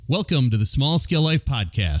Welcome to the Small Scale Life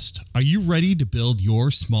Podcast. Are you ready to build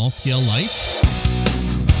your small scale life?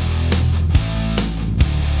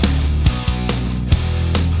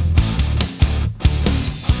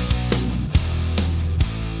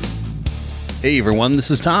 Hey everyone,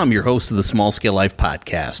 this is Tom, your host of the Small Scale Life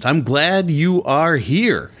Podcast. I'm glad you are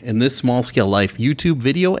here. In this Small Scale Life YouTube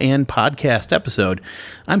video and podcast episode,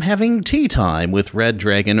 I'm having tea time with Red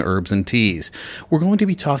Dragon Herbs and Teas. We're going to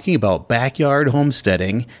be talking about backyard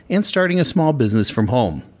homesteading and starting a small business from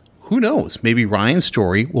home. Who knows, maybe Ryan's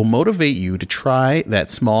story will motivate you to try that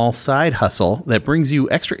small side hustle that brings you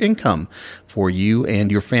extra income for you and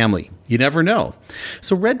your family. You never know.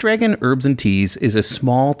 So Red Dragon Herbs and Teas is a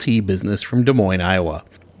small tea business from Des Moines, Iowa.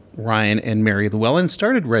 Ryan and Mary Llewellyn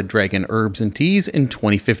started Red Dragon Herbs and Teas in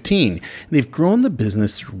 2015. They've grown the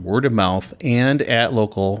business through word of mouth and at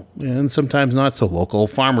local, and sometimes not so local,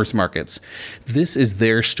 farmers markets. This is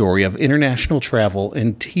their story of international travel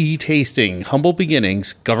and tea tasting, humble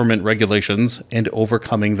beginnings, government regulations, and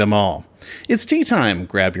overcoming them all. It's tea time.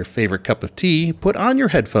 Grab your favorite cup of tea, put on your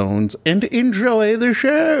headphones, and enjoy the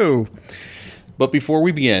show. But before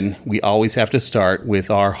we begin, we always have to start with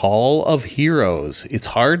our Hall of Heroes. It's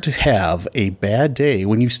hard to have a bad day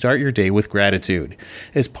when you start your day with gratitude.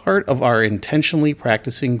 As part of our intentionally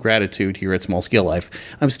practicing gratitude here at Small Scale Life,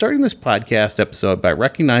 I'm starting this podcast episode by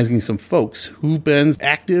recognizing some folks who've been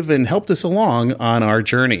active and helped us along on our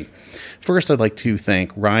journey. First, I'd like to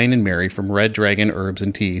thank Ryan and Mary from Red Dragon Herbs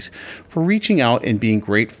and Teas for reaching out and being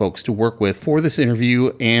great folks to work with for this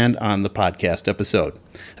interview and on the podcast episode.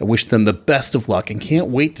 I wish them the best of luck and can't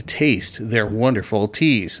wait to taste their wonderful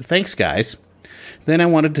teas. Thanks, guys. Then I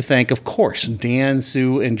wanted to thank, of course, Dan,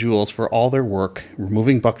 Sue, and Jules for all their work,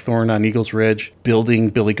 removing buckthorn on Eagles Ridge, building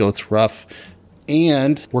Billy Goat's Rough,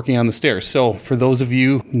 and working on the stairs. So for those of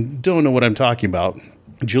you who don't know what I'm talking about,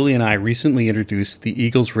 Julie and I recently introduced the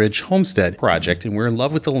Eagles Ridge Homestead project, and we're in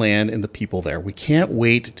love with the land and the people there. We can't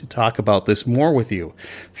wait to talk about this more with you.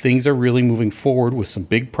 Things are really moving forward with some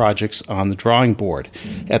big projects on the drawing board.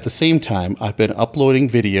 At the same time, I've been uploading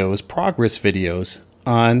videos, progress videos,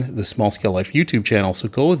 on the Small Scale Life YouTube channel, so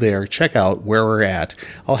go there, check out where we're at.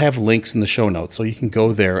 I'll have links in the show notes, so you can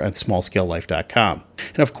go there at smallscalelife.com.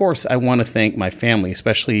 And of course, I want to thank my family,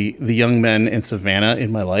 especially the young men in Savannah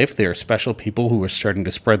in my life. They are special people who are starting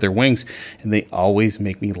to spread their wings, and they always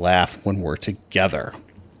make me laugh when we're together.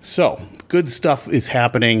 So, good stuff is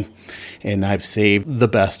happening, and I've saved the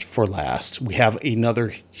best for last. We have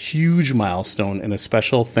another huge milestone and a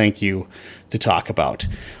special thank you to talk about.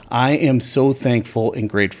 I am so thankful and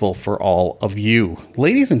grateful for all of you.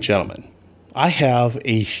 Ladies and gentlemen, I have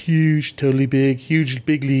a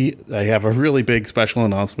I have a really big special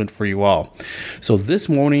announcement for you all. So this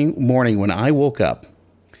morning when I woke up,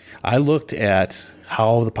 I looked at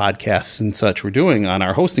how the podcasts and such were doing on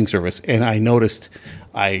our hosting service, and I noticed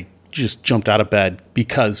I just jumped out of bed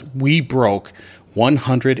because we broke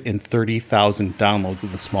 130,000 downloads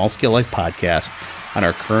of the Small Scale Life podcast on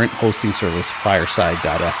our current hosting service,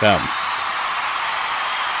 Fireside.fm.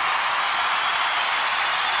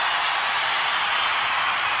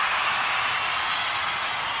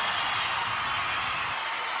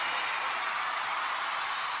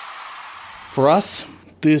 For us,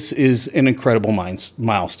 this is an incredible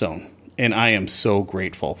milestone, and I am so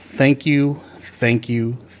grateful. Thank you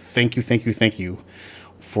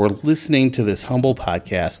for listening to this humble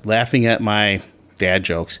podcast, laughing at my dad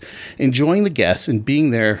jokes, enjoying the guests, and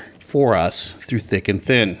being there for us through thick and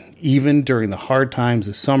thin, even during the hard times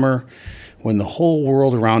of summer when the whole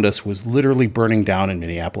world around us was literally burning down in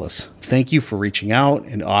Minneapolis. Thank you for reaching out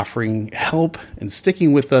and offering help and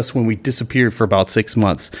sticking with us when we disappeared for about 6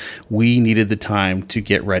 months. We needed the time to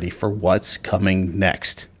get ready for what's coming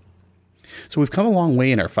next. So we've come a long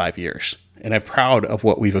way in our 5 years, and I'm proud of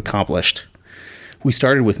what we've accomplished. We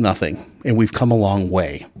started with nothing, and we've come a long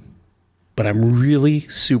way. But I'm really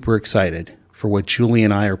super excited for what Julie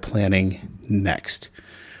and I are planning next.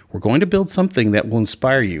 We're going to build something that will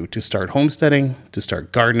inspire you to start homesteading, to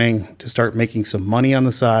start gardening, to start making some money on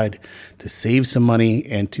the side, to save some money,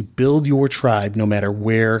 and to build your tribe no matter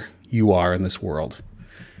where you are in this world.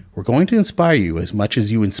 We're going to inspire you as much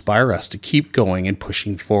as you inspire us to keep going and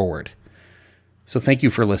pushing forward. So thank you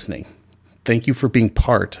for listening. Thank you for being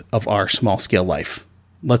part of our small scale life.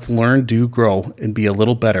 Let's learn, do, grow, and be a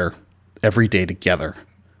little better every day together.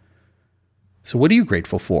 So what are you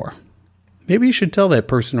grateful for? Maybe you should tell that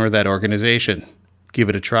person or that organization. Give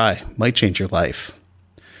it a try. Might change your life.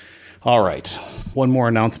 All right. One more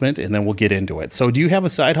announcement and then we'll get into it. So do you have a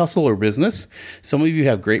side hustle or business? Some of you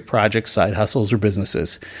have great projects, side hustles, or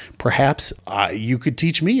businesses. Perhaps you could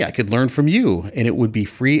teach me. I could learn from you, and it would be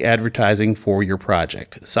free advertising for your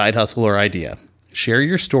project, side hustle, or idea. Share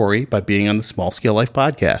your story by being on the Small Scale Life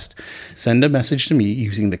podcast. Send a message to me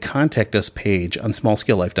using the Contact Us page on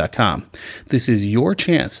smallscalelife.com. This is your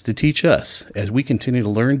chance to teach us as we continue to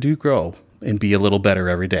learn, do, grow, and be a little better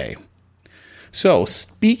every day. So,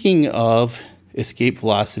 speaking of escape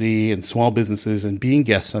velocity and small businesses and being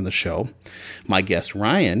guests on the show, my guest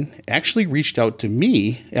Ryan actually reached out to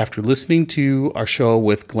me after listening to our show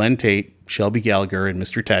with Glenn Tate, Shelby Gallagher, and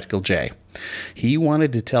Mr. Tactical J. He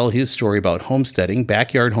wanted to tell his story about homesteading,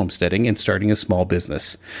 backyard homesteading, and starting a small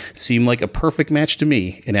business. Seemed like a perfect match to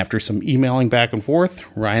me, and after some emailing back and forth,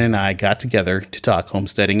 Ryan and I got together to talk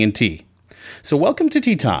homesteading and tea. So welcome to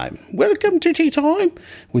Tea Time. Welcome to Tea Time.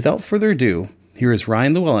 Without further ado, here is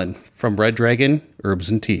Ryan Llewellyn from Red Dragon Herbs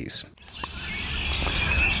and Teas.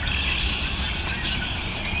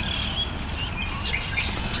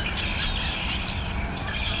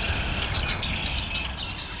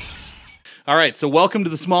 All right, so welcome to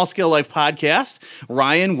the Small Scale Life podcast.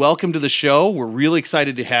 Ryan, welcome to the show. We're really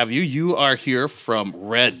excited to have you. You are here from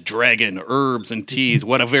Red Dragon Herbs and Teas.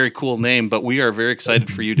 What a very cool name, but we are very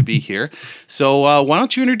excited for you to be here. So why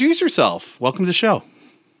don't you introduce yourself? Welcome to the show.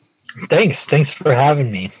 Thanks for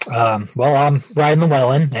having me. I'm Ryan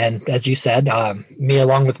Llewellyn, and as you said, me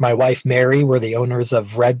along with my wife Mary, we're the owners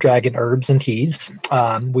of Red Dragon Herbs and Teas.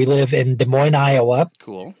 We live in Des Moines, Iowa.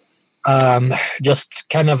 Cool. Just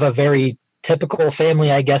kind of a very typical family,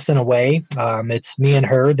 I guess, in a way. It's me and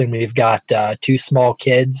her. Then we've got two small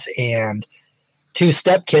kids and two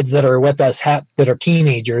stepkids that are with us, that are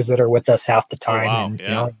teenagers that are with us half the time. Oh, wow. And,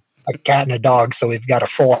 yeah. A cat and a dog. So we've got a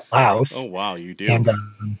full house. Oh, wow, you do. And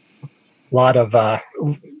lot of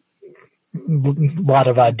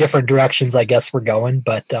different directions, I guess, we're going,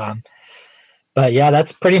 but yeah,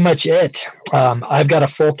 that's pretty much it. I've got a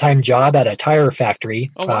full-time job at a tire factory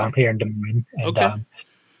here in Des Moines, and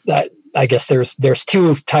I guess there's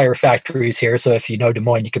two tire factories here. So if you know Des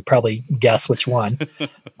Moines, you could probably guess which one.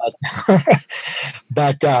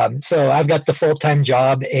 but so I've got the full-time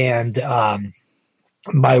job, and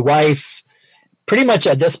my wife pretty much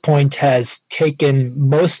at this point has taken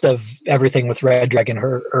most of everything with Red Dragon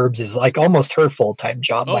Herbs is like almost her full-time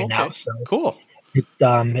job by now. So cool.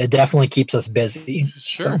 It definitely keeps us busy.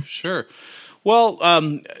 Sure. Well,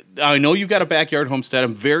 I know you've got a backyard homestead.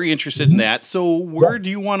 I'm very interested in that. So where do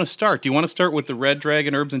you want to start? Do you want to start with the Red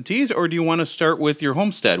Dragon Herbs and Teas, or do you want to start with your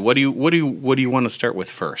homestead? What do you want to start with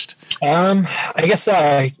first? I guess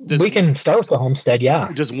we can start with the homestead.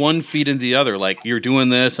 Yeah. Just one feed into the other. Like you're doing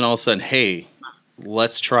this and all of a sudden, hey,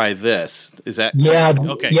 let's try this. Is that? Yeah.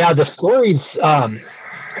 Okay. Yeah. The stories, I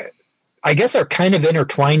guess, are kind of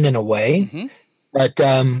intertwined in a way. Mm-hmm. But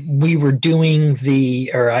we were doing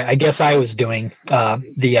I guess I was doing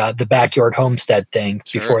the backyard homestead thing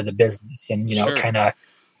before the business, and kind of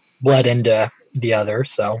bled into the other.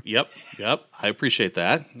 So yep, I appreciate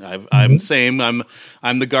that. I'm same.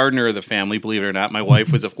 I'm the gardener of the family. Believe it or not, my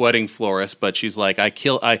wife was a wedding florist, but she's like, I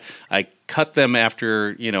cut them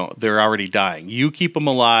after they're already dying. You keep them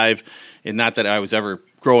alive. And not that I was ever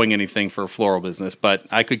growing anything for a floral business, but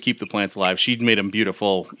I could keep the plants alive. She'd made them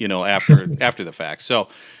beautiful, after the fact. So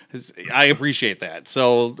I appreciate that.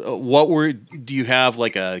 So do you have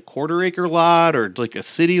like a quarter acre lot or like a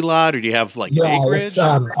city lot, or do you have like acreage?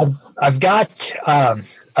 I've got a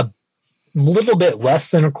little bit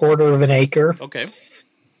less than a quarter of an acre. Okay.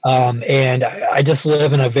 And I just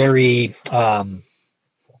live in a very,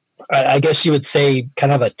 I guess you would say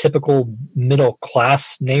kind of a typical middle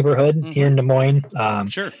class neighborhood here in Des Moines.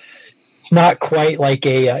 Sure. It's not quite like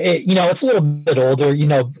it's a little bit older,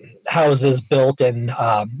 houses built in,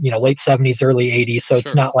 late 70s, early 80s. So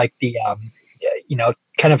it's not like the,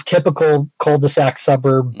 kind of typical cul-de-sac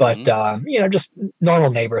suburb, but, just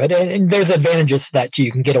normal neighborhood. And there's advantages that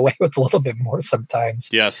you can get away with a little bit more sometimes.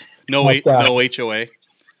 Yes. No HOA.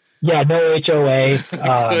 Yeah, no HOA.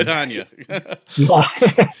 Good on you.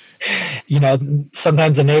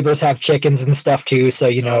 Sometimes the neighbors have chickens and stuff too,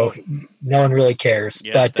 so no one really cares.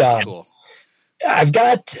 Yeah, but that's cool.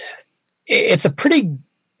 It's a pretty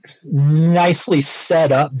nicely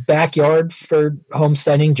set up backyard for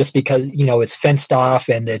homesteading, just because it's fenced off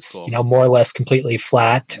and it's cool. More or less completely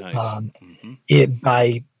flat. Nice.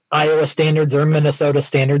 By Iowa standards or Minnesota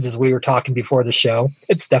standards, as we were talking before the show,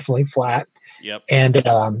 it's definitely flat. Yep.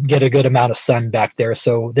 And get a good amount of sun back there.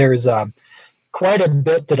 So there's quite a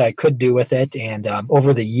bit that I could do with it. And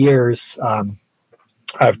over the years,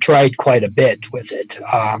 I've tried quite a bit with it.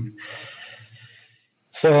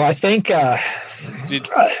 So I think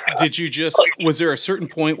did you just, was there a certain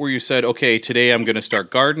point where you said, okay, today I'm going to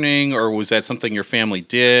start gardening, or was that something your family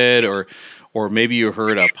did, or maybe you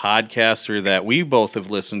heard a podcaster that we both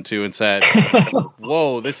have listened to and said,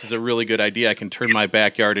 whoa, this is a really good idea. I can turn my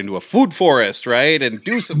backyard into a food forest, right? And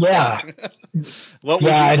do some stuff. What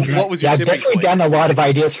was your I've definitely gotten a lot of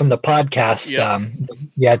ideas from the podcast.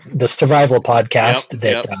 The survival podcast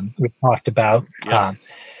that we talked about. Yep.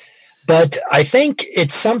 But I think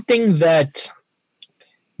it's something that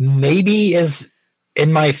maybe is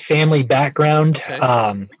in my family background.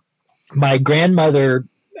 Okay. My grandmother,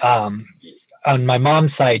 on my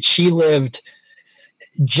mom's side, she lived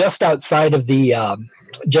just outside of the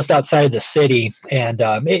city, and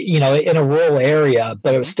in a rural area,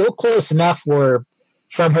 but it was still close enough where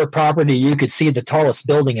from her property you could see the tallest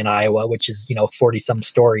building in Iowa, which is 40 some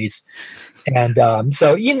stories, and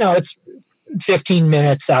so it's 15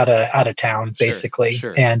 minutes out of town basically.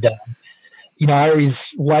 Sure. And I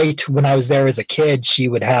always liked when I was there as a kid, she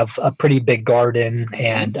would have a pretty big garden,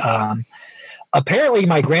 and apparently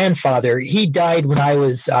my grandfather, he died when I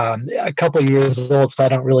was a couple of years old, so I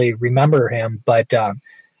don't really remember him, but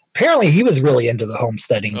apparently he was really into the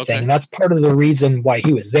homesteading thing, and that's part of the reason why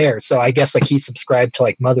he was there. So I guess he subscribed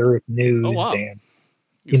to Mother Earth News, and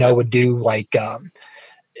would do kind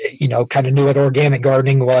of knew what organic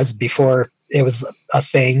gardening was before it was a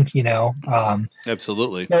thing,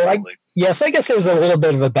 Absolutely. So I guess there was a little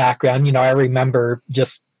bit of a background. I remember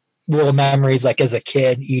just little memories as a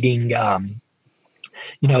kid eating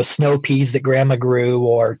snow peas that grandma grew,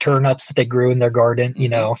 or turnips that they grew in their garden,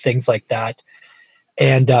 things like that.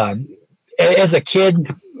 And as a kid,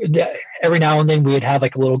 every now and then we would have a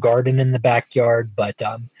little garden in the backyard, but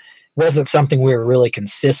wasn't something we were really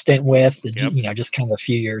consistent with, just kind of a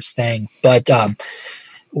few years thing. But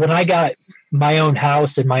when I got my own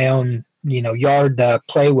house and my own, yard to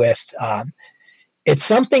play with, it's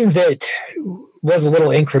something that was a little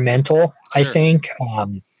incremental, I think.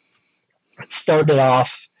 It started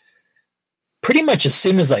off pretty much as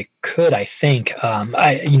soon as I could, I think.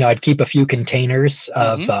 I'd keep a few containers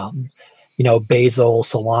of, basil,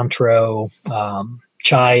 cilantro,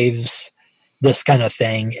 chives, this kind of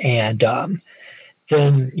thing. And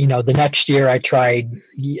then, the next year I tried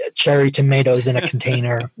cherry tomatoes in a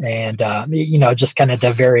container, and, just kind of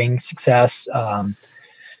to varying success. I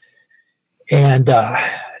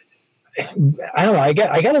don't know. I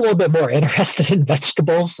got a little bit more interested in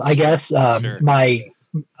vegetables, I guess. Sure. My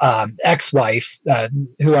ex-wife,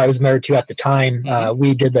 who I was married to at the time,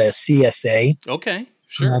 we did the CSA. Okay,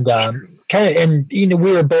 sure. And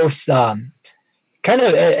we were both kind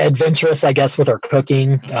of adventurous, I guess, with our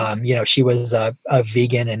cooking. She was a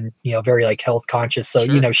vegan and very health conscious, so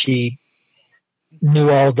she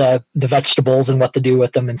knew all the vegetables and what to do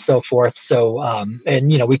with them and so forth. So,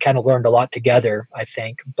 we kind of learned a lot together, I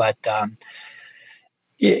think. But,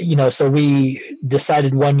 so we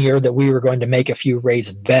decided one year that we were going to make a few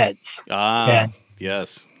raised beds.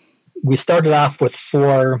 Yes. We started off with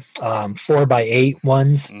 4x8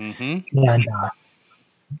 ones. Mm-hmm. And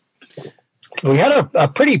we had a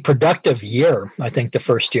pretty productive year, I think, the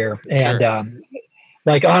first year. And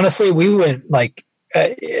honestly, we went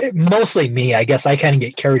mostly me, I guess. I kind of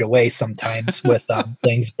get carried away sometimes with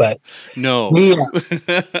things, but we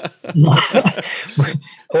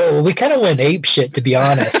we kind of went ape shit, to be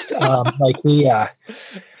honest. We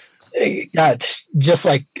got just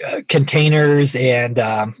containers and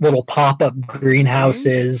little pop-up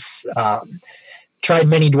greenhouses. Tried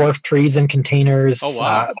many dwarf trees in containers. Oh,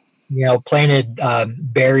 wow. Planted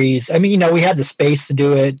berries. I mean, we had the space to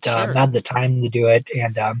do it, not the time to do it,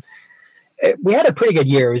 and we had a pretty good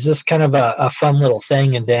year. It was just kind of a fun little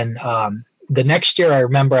thing. And then the next year, I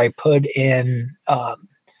remember I put in, I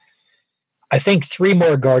think 3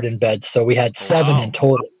 more garden beds. So we had 7 in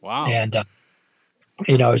total. Wow. And,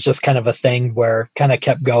 it was just kind of a thing where kind of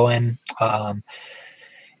kept going,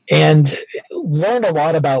 and learned a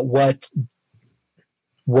lot about what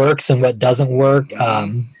works and what doesn't work.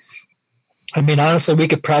 Honestly, we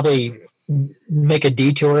could probably make a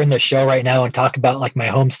detour in the show right now and talk about my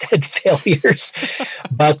homestead failures,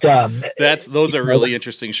 but those are really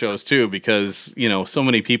interesting shows too, because so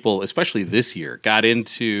many people, especially this year, got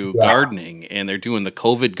into gardening, and they're doing the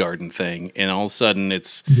COVID garden thing, and all of a sudden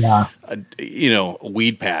it's a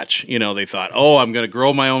weed patch. They thought, I'm going to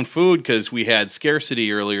grow my own food because we had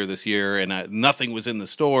scarcity earlier this year and nothing was in the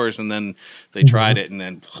stores, and then they tried it, and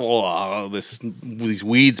then these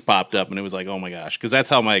weeds popped up, and it was oh my gosh, because that's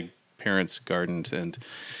how my parents gardened.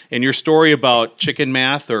 And your story about chicken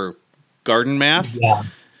math or garden math,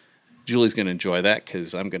 did Julie's going to enjoy that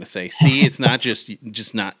because I'm going to say, see, it's not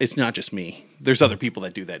just me. There's other people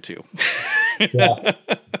that do that too. Yeah.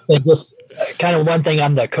 And just kind of one thing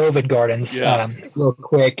on the COVID gardens, real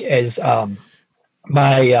quick, is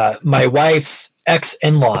my wife's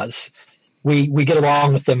ex-in-laws. We get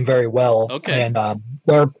along with them very well. Okay. And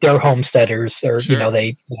they're homesteaders, or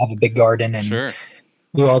they have a big garden and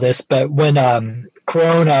do all this. But when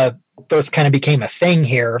Corona first kind of became a thing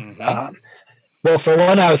here, well, for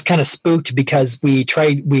one, I was kind of spooked because they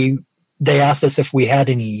asked us if we had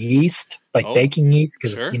any yeast, like baking yeast,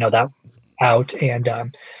 because that out,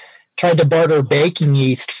 and tried to barter baking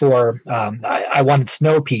yeast for I wanted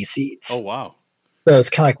snow pea seeds. Oh wow! So it's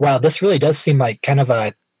kind of like, wow, this really does seem like kind of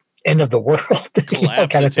a end of the world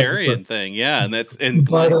kind of thing. Yeah, and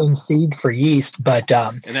bartering seed for yeast, but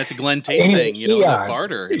and that's a Glenn Tate thing, the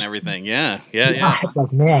barter and everything. Yeah. It's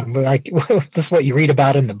like, man, we're like, this is what you read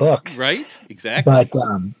about in the books, right? Exactly. But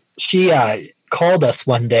she called us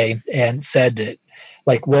one day and said that,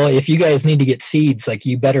 like, well, if you guys need to get seeds, like,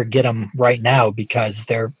 you better get them right now because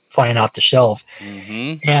they're flying off the shelf.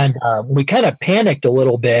 And we kind of panicked a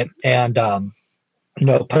little bit and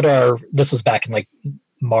this was back in like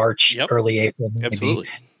March, early April, maybe. Absolutely.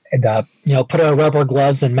 And put our rubber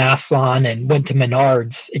gloves and masks on and went to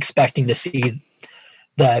Menards expecting to see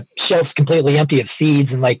the shelves completely empty of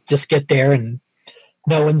seeds, and like just get there and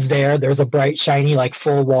no one's there. There's a bright, shiny, like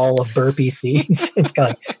full wall of burpee seeds. It's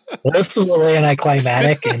kind of like, well, this is a little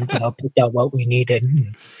anticlimactic, and picked out what we needed.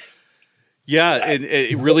 Yeah, and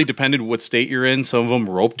it really depended what state you're in. Some of them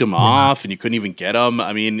roped them off, and you couldn't even get them.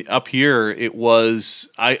 I mean, up here, it was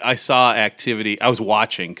I saw activity. I was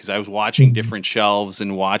watching different shelves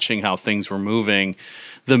and watching how things were moving.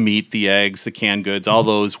 The meat, the eggs, the canned goods, all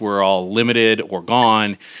those were all limited or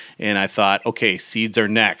gone. And I thought, okay, seeds are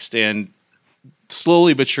next. And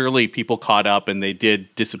slowly but surely, people caught up, and they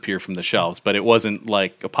did disappear from the shelves. But it wasn't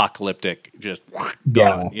like apocalyptic, just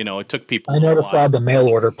gone. It took people. I noticed the mail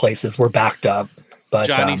order places were backed up. But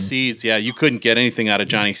Johnny Seeds, you couldn't get anything out of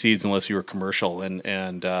Johnny Seeds unless you were commercial.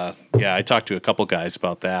 And I talked to a couple guys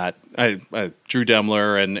about that. Drew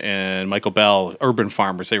Demler and Michael Bell, Urban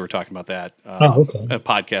Farmers, they were talking about that. A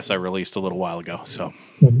podcast I released a little while ago. So,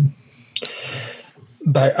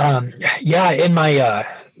 but in my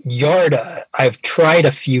yard, I've tried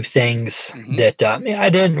a few things that I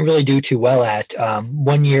didn't really do too well at.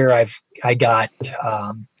 One year I got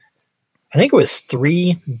I think it was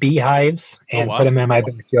 3 beehives and put them in my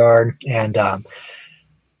backyard. And I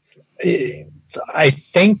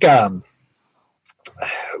think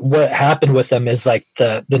what happened with them is like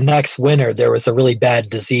the next winter, there was a really bad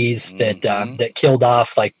disease that killed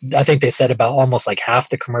off, like, I think they said about almost like half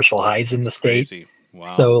the commercial hives in the state. Crazy. Wow.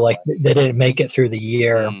 So like they didn't make it through the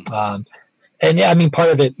year. And I mean,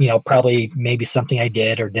 part of it, probably maybe something I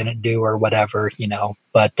did or didn't do or whatever,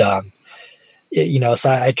 but so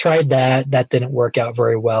I tried that. That didn't work out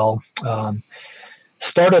very well.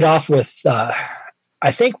 Started off with,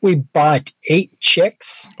 I think we bought 8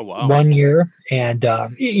 chicks one year, and,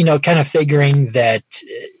 kind of figuring that,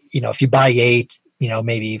 if you buy 8,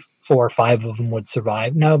 maybe 4 or 5 of them would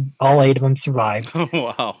survive. No, all 8 of them survived. Oh,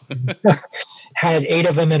 wow. Had 8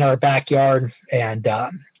 of them in our backyard, and,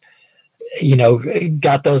 got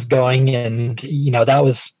those going, and, that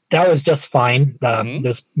was just fine. It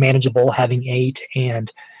was manageable having 8.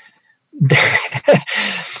 And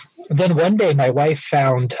then one day my wife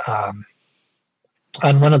found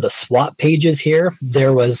on one of the swap pages here,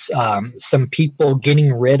 there was some people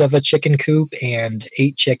getting rid of a chicken coop and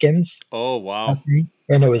 8 chickens. Oh, wow.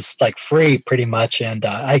 And it was like free pretty much. And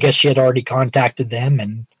I guess she had already contacted them,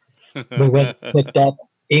 and we went and picked up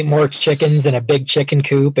 8 more chickens in a big chicken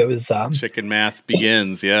coop. It was chicken math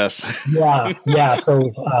begins. Yes. Yeah. So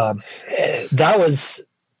that was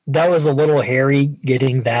a little hairy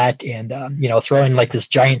getting that, and throwing like this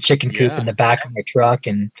giant chicken coop in the back of my truck,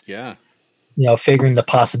 and figuring the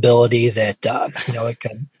possibility that it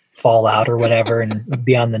could fall out or whatever and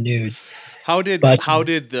be on the news. How did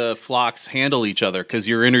the flocks handle each other? Because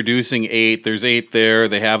you're introducing 8. There's 8 there.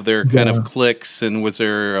 They have their kind of cliques, and was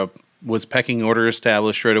pecking order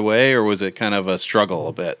established right away, or was it kind of a struggle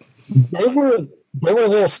a bit? They were a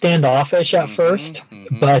little standoffish at first,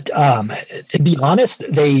 but to be honest,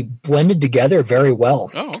 they blended together very well.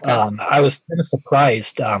 Oh, okay. I was kind of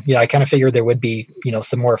surprised. I kind of figured there would be,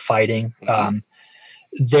 some more fighting.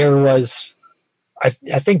 There was, I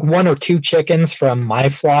think, 1 or 2 chickens from my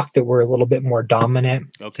flock that were a little bit more dominant.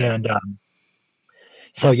 Okay. And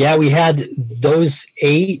so, we had those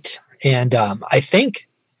 8, and I think,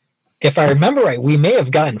 if I remember right, we may have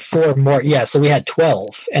gotten 4 more. Yeah, so we had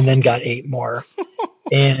 12 and then got 8 more.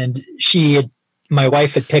 And she had my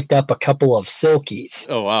wife had picked up a couple of silkies.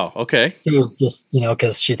 Oh, wow. Okay. She was just,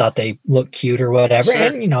 because she thought they looked cute or whatever. Sure.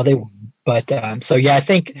 And, they, but, so yeah, I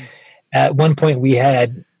think at one point we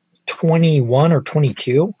had 21 or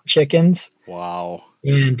 22 chickens. Wow.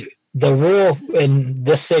 And the rule in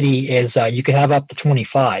this city is you can have up to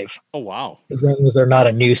 25. Oh, wow. As long as they're not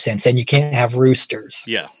a nuisance, and you can't have roosters.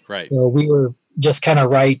 Yeah, right. So we were just kind of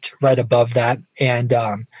right above that. And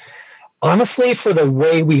honestly, for the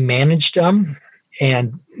way we managed them,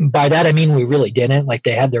 and by that I mean we really didn't, like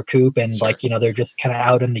they had their coop and Sure. they're just kind of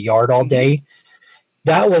out in the yard all day.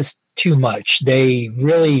 That was too much. They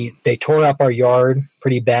tore up our yard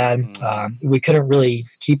pretty bad. We couldn't really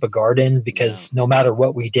keep a garden because no matter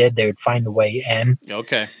what we did, they would find a way in.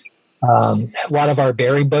 Okay. A lot of our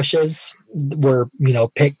berry bushes were,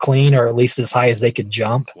 picked clean, or at least as high as they could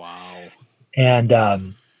jump. Wow.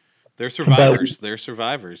 And they're survivors. They're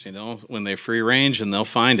survivors, when they're free range and they'll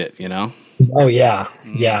find it, Oh yeah.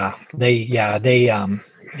 Yeah. They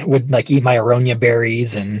would like eat my aronia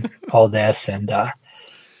berries and all this. And,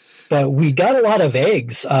 but we got a lot of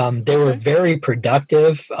eggs. They were very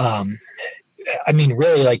productive. I mean,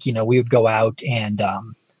 really, like, we would go out and,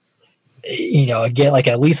 get like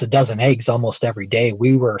at least a dozen eggs almost every day.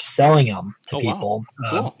 We were selling them to people. Wow.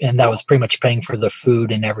 Cool. And that was pretty much paying for the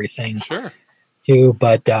food and everything. Sure. Too.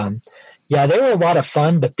 But, yeah, they were a lot of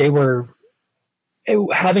fun, but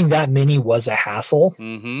having that many was a hassle,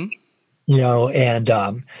 Mm-hmm.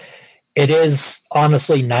 And, it is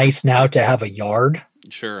honestly nice now to have a yard.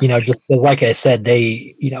 Sure. Just because, like I said,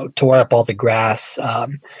 they, tore up all the grass.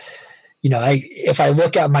 If I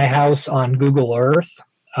look at my house on Google Earth,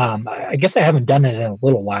 I guess I haven't done it in a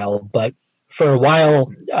little while, but for a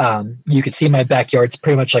while, you could see my backyard's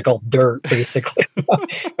pretty much like all dirt, basically.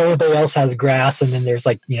 Everybody else has grass, and then there's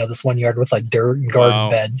like, this one yard with like dirt and garden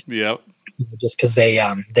beds. Yep. Just because they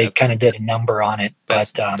kind of did a number on it.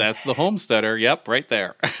 That's the homesteader. Yep, right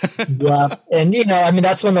there. Yeah, and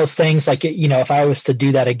that's one of those things. Like, if I was to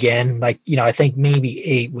do that again, like, I think maybe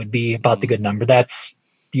 8 would be about the good number. That's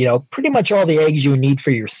pretty much all the eggs you would need for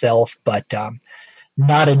yourself, but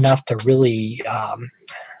not enough to really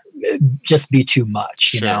just be too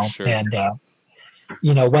much. Sure. And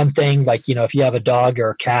one thing, like, if you have a dog or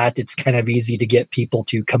a cat, it's kind of easy to get people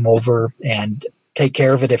to come over and take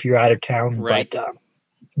care of it if you're out of town. Right. But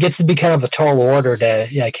gets to be kind of a tall order to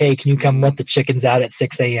like, hey, can you come let the chickens out at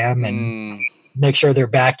 6 a.m. and make sure they're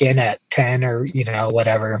back in at 10 or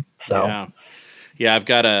whatever. So yeah, I've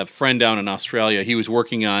got a friend down in Australia. He was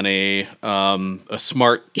working on a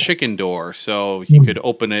smart chicken door, so he could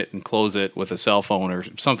open it and close it with a cell phone or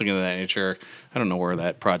something of that nature. I don't know where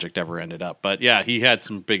that project ever ended up, but yeah, he had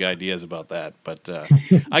some big ideas about that. But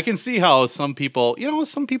I can see how some people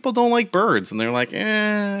don't like birds, and they're like,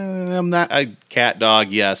 I'm not a cat,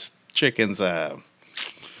 dog, yes, chickens,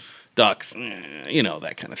 ducks,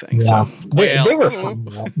 that kind of thing. Yeah, So, they were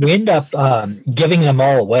fun. We ended up giving them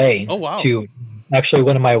all away. Oh, wow. To actually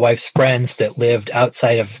one of my wife's friends that lived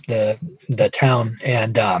outside of the town,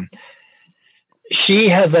 and she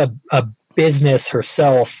has a business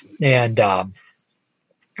herself, and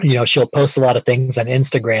she'll post a lot of things on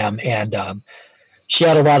Instagram, and she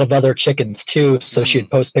had a lot of other chickens too, so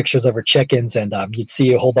she'd post pictures of her chickens, and you'd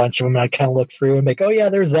see a whole bunch of them, and I'd kind of look through and be like, oh yeah,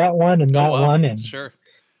 there's that one and that one, and sure.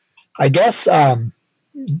 I guess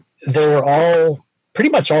they were pretty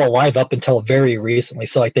much all alive up until very recently.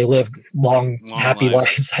 So like they lived long happy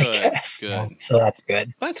lives, I guess. Good. So that's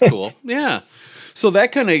good. That's cool. Yeah. So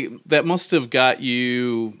that must have got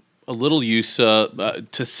you a little used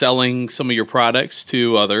to selling some of your products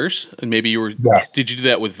to others. And maybe Yes. Did you do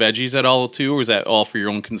that with veggies at all too? Or was that all for your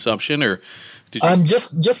own consumption, or did you?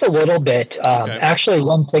 Just a little bit. Okay. Actually,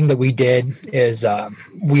 one thing that we did is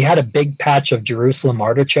we had a big patch of Jerusalem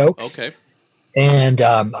artichokes. Okay. And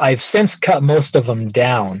I've since cut most of them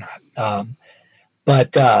down.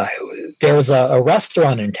 But there was a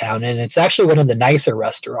restaurant in town, and it's actually one of the nicer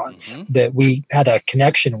restaurants that we had a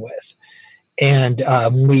connection with. And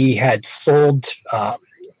we had sold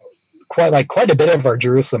quite a bit of our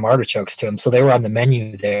Jerusalem artichokes to them. So they were on the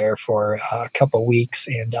menu there for a couple of weeks.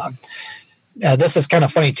 And this is kind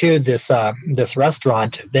of funny too. This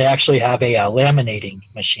restaurant, they actually have a laminating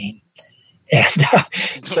machine. And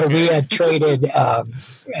so we had traded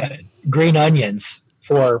green onions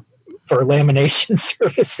for lamination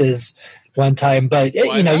services one time. But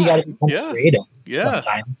you got to be creative. Yeah,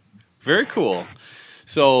 sometime. Very cool.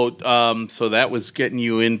 So, so that was getting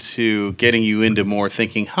you into more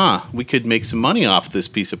thinking, we could make some money off this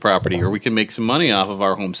piece of property, or we can make some money off of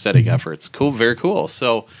our homesteading efforts. Cool, very cool.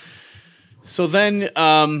 So then,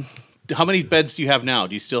 how many beds do you have now?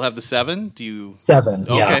 Do you still have the 7? 7.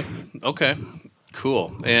 Okay. Yeah. Okay.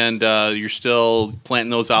 Cool. And you're still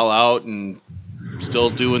planting those all out and still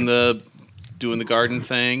doing the garden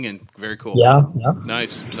thing, and very cool. Yeah.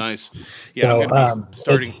 Nice. Yeah, So, I'm going to be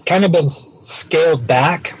starting. It's kind of been scaled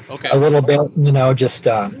back a little bit, just,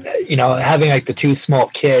 having like the two small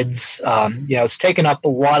kids, it's taken up a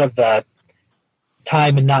lot of the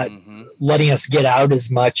time and not letting us get out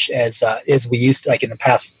as much as we used to, like in the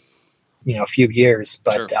past, few years.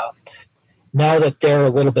 But Sure. Now that they're a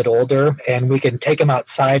little bit older and we can take them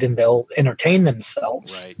outside and they'll entertain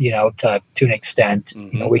themselves, Right. To an extent,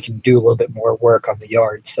 we can do a little bit more work on the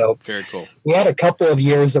yard. So Very cool. we had a couple of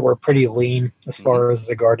years that were pretty lean as far as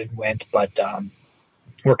the garden went, but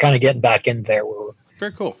we're kind of getting back in there where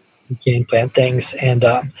Very cool. we can plant things. And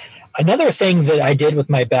another thing that I did with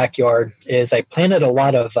my backyard is I planted a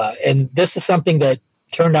lot of, and this is something that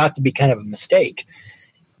turned out to be kind of a mistake,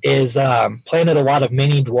 is planted a lot of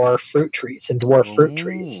mini dwarf fruit trees and dwarf fruit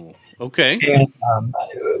trees. Okay. And,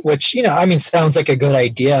 which, sounds like a good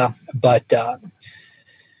idea, but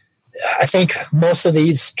I think most of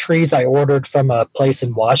these trees I ordered from a place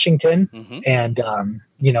in Washington, and,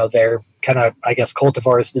 they're kind of, I guess,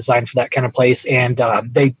 cultivars designed for that kind of place. And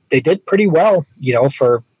they did pretty well,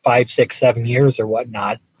 for 5, 6, 7 years or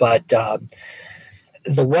whatnot. But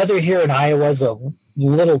the weather here in Iowa is a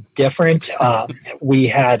little different. We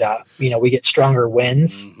had, we get stronger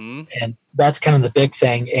winds, and that's kind of the big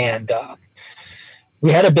thing. And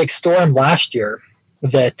we had a big storm last year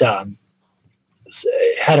that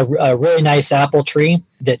had a really nice apple tree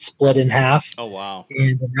that split in half. Oh, wow.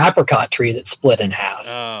 And an apricot tree that split in half.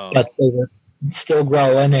 Oh. But they were still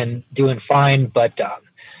growing and doing fine. But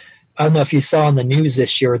I don't know if you saw on the news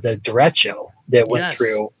this year the derecho that went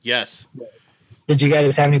through. Yes. Did you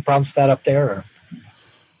guys have any problems with that up there? Or?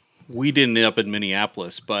 We didn't end up in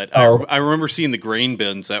Minneapolis, but Oh. I remember seeing the grain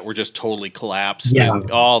bins that were just totally collapsed Yeah.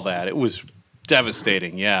 and all that. It was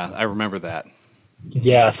devastating. Yeah, I remember that.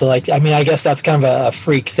 Yeah, so I guess that's kind of a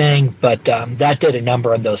freak thing, but that did a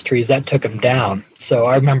number on those trees. That took them down. So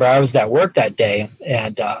I remember I was at work that day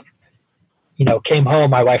and, came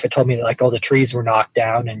home. My wife had told me that, like, all the trees were knocked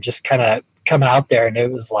down, and just kind of coming out there. And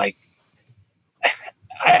it was like,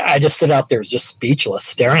 I just stood out there just speechless,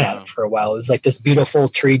 staring at it for a while. It was like this beautiful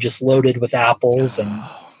tree just loaded with apples, and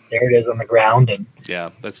there it is on the ground. And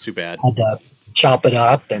yeah, that's too bad. Had to chop it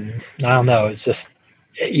up, and I don't know. It's just,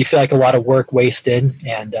 you feel like a lot of work wasted.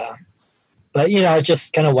 And but it's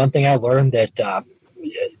just kind of one thing I learned that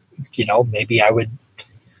maybe I would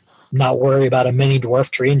not worry about a mini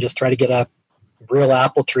dwarf tree and just try to get a real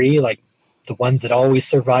apple tree like the ones that always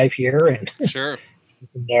survive here. And Sure.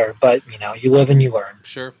 there, but you live and you learn.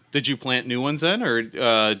 Sure. Did you plant new ones then, or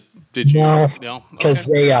did you? No, because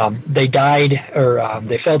they died, or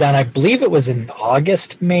they fell down. I believe it was in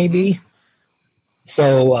August, maybe.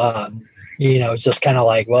 So it's just kind of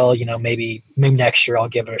like, well, maybe next year I'll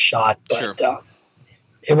give it a shot. But Sure.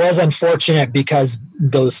 It was unfortunate because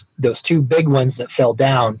those two big ones that fell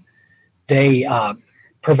down, they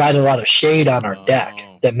provided a lot of shade on our deck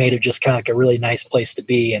that made it just kind of like a really nice place to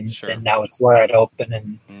be. And, Sure. and now it's wide open,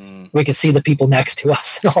 and we can see the people next to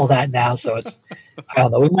us and all that now. So it's, I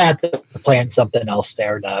don't know, we might have to plant something else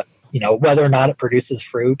there to, whether or not it produces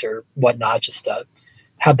fruit or whatnot, just to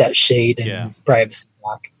have that shade and privacy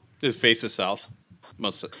block. Does it face the south?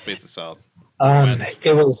 Must face the south.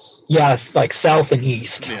 It was, yes, like south and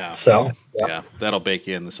east. Yeah. So, Yeah, that'll bake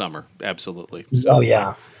you in the summer. Absolutely. Oh,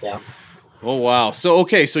 yeah. Yeah. Oh, wow. So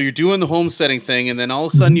you're doing the homesteading thing, and then all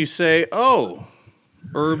of a sudden you say, oh,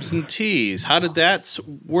 herbs and teas. How did that,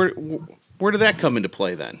 where did that come into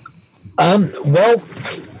play then? Well,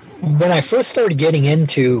 when I first started getting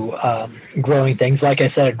into growing things, like I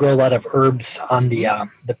said, I'd grow a lot of herbs on the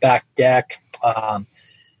back deck.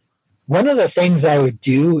 One of the things I would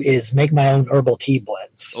do is make my own herbal tea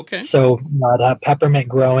blends. Okay. So I'd have peppermint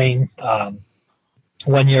growing.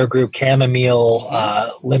 1 year grew chamomile,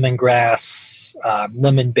 lemongrass,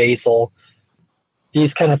 lemon basil,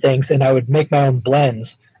 these kind of things. And I would make my own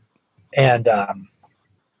blends and,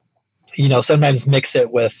 sometimes mix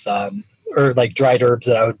it with or like dried herbs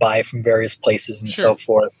that I would buy from various places and Sure. so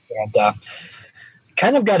forth. And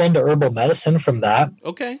kind of got into herbal medicine from that.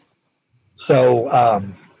 Okay. So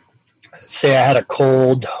say I had a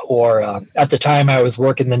cold, or at the time I was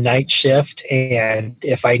working the night shift, and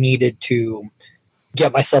if I needed to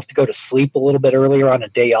get myself to go to sleep a little bit earlier on a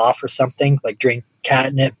day off or something, like drink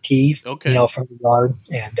catnip tea, Okay. From the yard.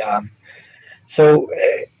 And so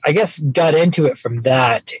I guess got into it from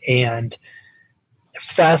that. And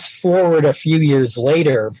fast forward a few years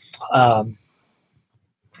later,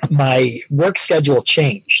 my work schedule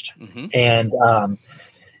changed. Mm-hmm. And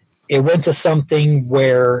it went to something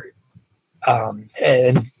where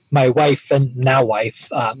and my wife and now wife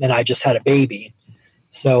and I just had a baby.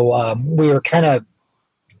 So we were kind of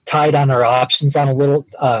tied on our options on a little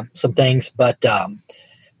some things, but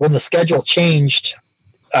when the schedule changed,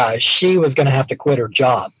 she was going to have to quit her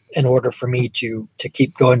job in order for me to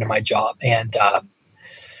keep going to my job. And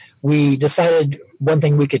we decided one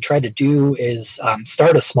thing we could try to do is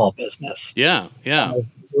start a small business. Yeah.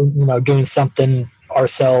 Doing something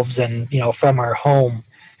ourselves and, from our home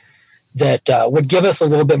that would give us a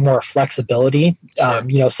little bit more flexibility.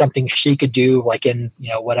 Sure. Something she could do like in,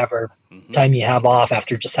 whatever time you have off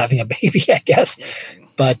after just having a baby, I guess.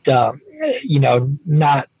 But,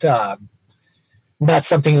 not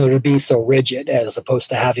something that would be so rigid as opposed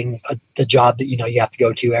to having the job that, you have to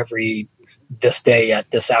go to every this day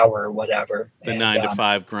at this hour or whatever. The 9 to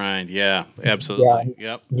 5 grind. Yeah, absolutely.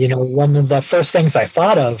 Yeah, yep. One of the first things I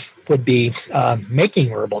thought of would be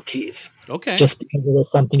making herbal teas. Okay. Just because it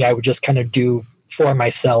was something I would just kind of do for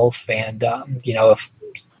myself and, if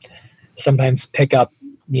sometimes pick up,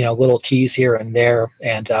 little teas here and there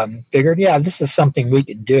and figured, this is something we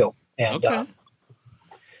can do. And, okay.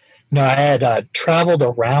 I had traveled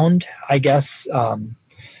around, I guess,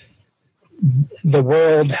 the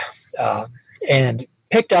world and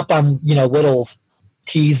picked up on, little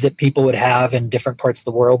teas that people would have in different parts of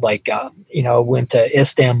the world. Like, went to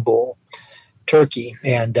Istanbul, Turkey,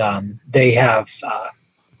 and they have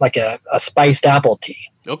like a spiced apple tea.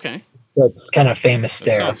 Okay. That's kind of famous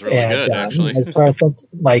there. Sounds really good, actually. So I think,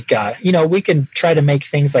 like, we can try to make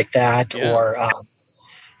things like that. Yeah. Or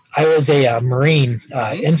I was a Marine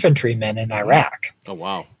infantryman in Iraq. Oh,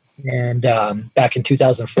 wow. And back in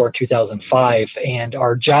 2004, 2005. And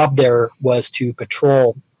our job there was to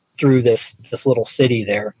patrol through this little city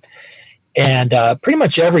there. And pretty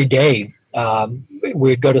much every day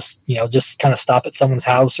we'd go to, just kind of stop at someone's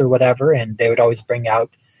house or whatever. And they would always bring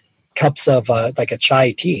out cups of like a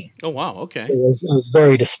chai tea. Oh, wow. Okay. It was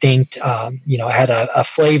very distinct. It had a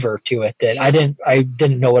flavor to it that I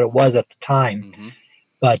didn't know what it was at the time. Mm-hmm.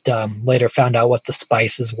 But later found out what the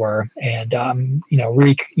spices were, and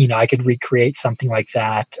I could recreate something like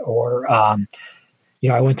that. Or I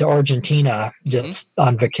went to Argentina just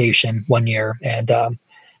on vacation one year, and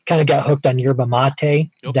kind of got hooked on yerba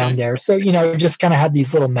mate down there. So just kind of had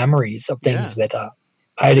these little memories of things that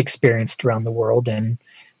I had experienced around the world, and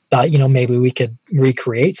thought maybe we could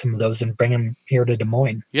recreate some of those and bring them here to Des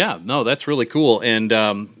Moines. Yeah, no, that's really cool, and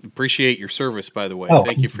appreciate your service, by the way. Oh.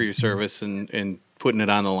 Thank you for your service and putting it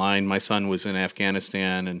on the line. My son was in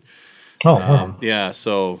Afghanistan, and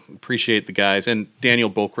so appreciate the guys. And Daniel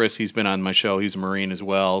Bochris, he's been on my show. He's a Marine as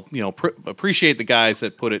well. Appreciate the guys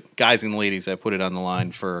and ladies that put it on the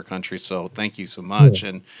line for our country. So thank you so much.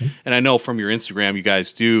 And I know from your Instagram, you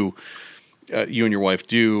guys do. You and your wife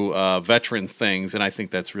do veteran things, and I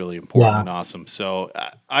think that's really important and awesome. So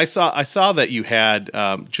I saw that you had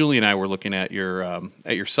Julie and I were looking at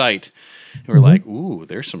your site, and we're like, "Ooh,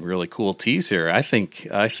 there's some really cool teas here." I think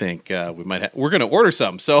we're going to order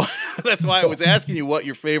some. So that's why I was asking you what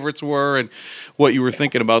your favorites were and what you were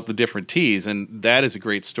thinking about the different teas. And that is a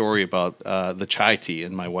great story about the chai tea.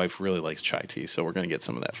 And my wife really likes chai tea, so we're going to get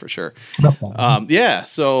some of that for sure.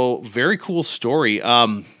 So very cool story.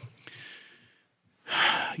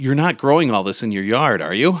 You're not growing all this in your yard,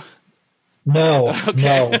 are you? No,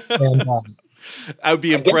 no. And, I would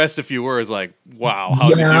be impressed if you were. It's like, wow,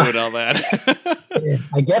 how's you doing all that?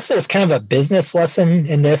 I guess there's kind of a business lesson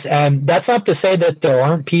in this. That's not to say that there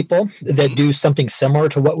aren't people that do something similar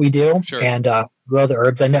to what we do and grow the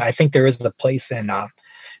herbs. I think there is a place in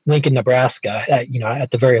Lincoln, Nebraska,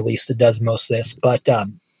 at the very least, that does most of this. But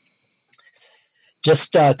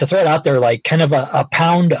just to throw it out there, like kind of a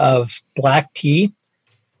pound of black tea.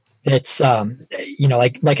 It's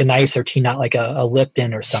like a nicer tea, not like a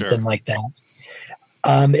Lipton or something like that.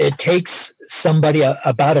 It takes somebody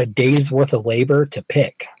about a day's worth of labor to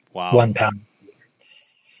pick 1 pound.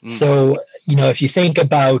 So if you think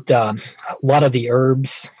about a lot of the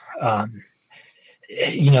herbs,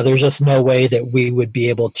 there's just no way that we would be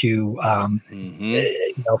able to,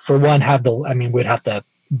 for one, we'd have to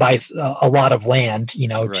buy a lot of land,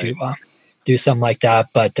 to do something like that.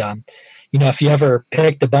 But if you ever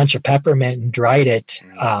picked a bunch of peppermint and dried it,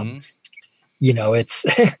 it's,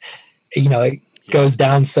 it goes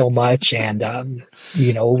down so much. And,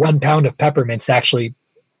 1 pound of peppermint's actually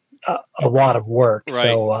a lot of work. Right,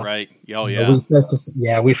 so, right. Oh,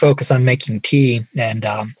 yeah. We focus on making tea. And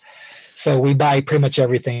so we buy pretty much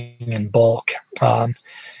everything in bulk. I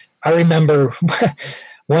remember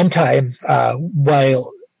one time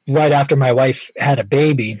right after my wife had a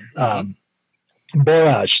baby,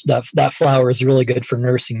 borage, that flower is really good for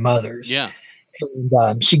nursing mothers. Yeah.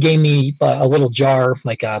 And she gave me a little jar,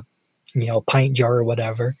 like a pint jar or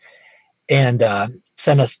whatever, and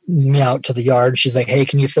sent me out to the yard. She's like, "Hey,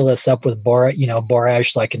 can you fill this up with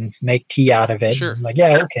borage so I can make tea out of it?" Sure. I'm like,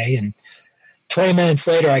 "Yeah, okay." And 20 minutes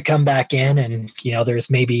later, I come back in, and there's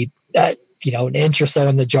maybe an inch or so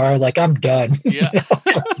in the jar. Like, I'm done. Yeah.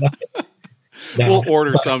 No. We'll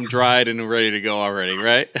order some dried and ready to go already,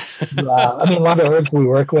 right? Yeah, I mean, a lot of herbs we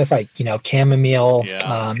work with, like chamomile,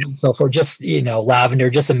 so for just lavender.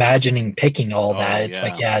 Just imagining picking all that, it's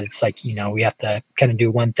like we have to kind of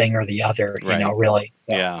do one thing or the other, really.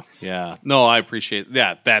 Yeah. No, I appreciate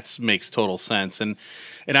that. That makes total sense. And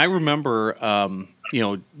I remember,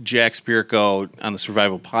 Jack Spirko on the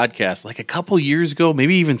Survival Podcast, like a couple years ago,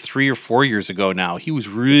 maybe even 3 or 4 years ago now, he was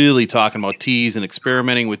really talking about teas and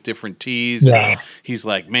experimenting with different teas. Yeah. He's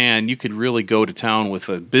like, man, you could really go to town with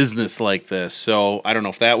a business like this. So I don't know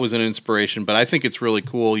if that was an inspiration, but I think it's really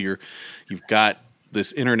cool. You've got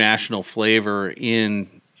this international flavor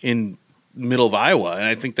in middle of Iowa, and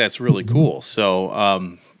I think that's really cool.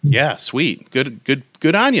 So, sweet.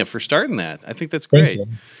 Good on you for starting that. I think that's great. Thank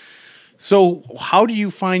you. So how do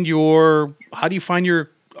you find your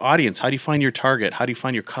audience? How do you find your target? How do you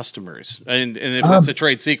find your customers? And if it's a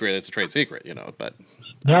trade secret, it's a trade secret, but.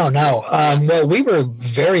 No. Well, we were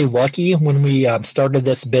very lucky when we started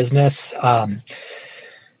this business.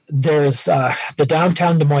 There's the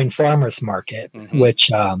downtown Des Moines Farmers Market,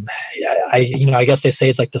 which I guess they say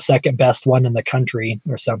it's like the second best one in the country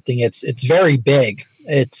or something. It's very big.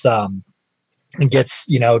 It gets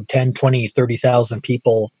 10, 20, 30,000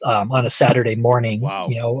 people on a Saturday morning.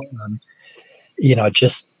 Wow.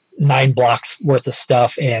 Just 9 blocks worth of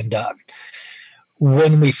stuff. And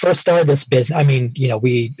when we first started this business, I mean,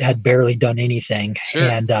 we had barely done anything. Sure.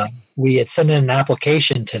 And we had sent in an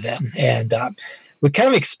application to them, and we kind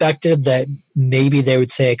of expected that maybe they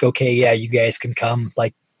would say, like, okay, yeah, you guys can come,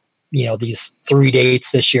 like, these 3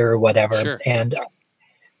 dates this year or whatever. Sure. And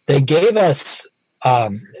they gave us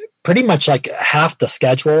pretty much like half the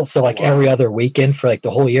schedule. So like every other weekend for like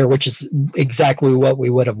the whole year, which is exactly what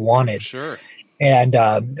we would have wanted. Sure. And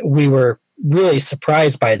we were really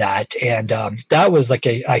surprised by that. And that was like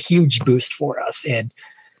a huge boost for us. And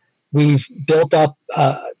we've built up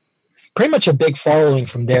pretty much a big following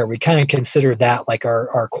from there. We kind of consider that like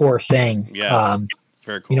our core thing. Yeah.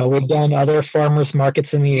 Very cool. We've done other farmers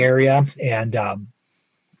markets in the area, and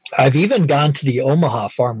I've even gone to the Omaha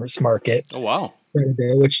Farmers Market. Oh, wow.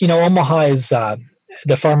 There, which Omaha is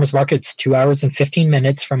the farmers market's 2 hours and 15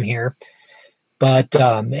 minutes from here, but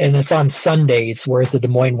and it's on Sundays, whereas the Des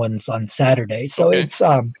Moines one's on Saturday. So it's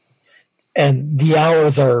and the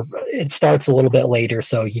hours it starts a little bit later,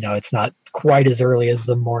 so it's not quite as early as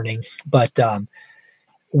the morning, but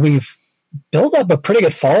we've built up a pretty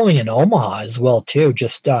good following in Omaha as well too,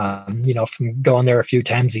 just from going there a few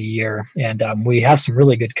times a year, and we have some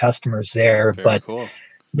really good customers there. Very but cool.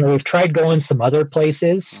 We've tried going some other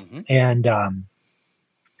places, and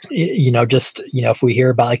just if we hear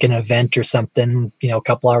about like an event or something, a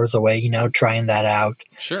couple hours away, trying that out.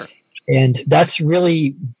 Sure. And that's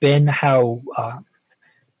really been how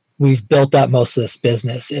we've built up most of this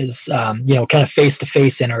business is, kind of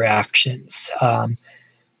face-to-face interactions.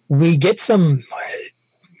 We get some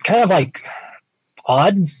kind of like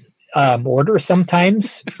odd orders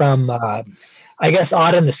sometimes from, I guess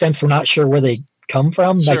odd in the sense we're not sure where they come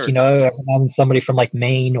from. Sure. Like, somebody from like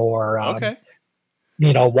Maine or,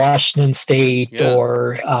 Washington State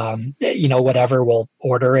or, whatever will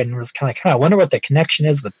order, and was kind of wonder what the connection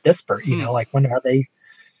is with this person, like wonder how they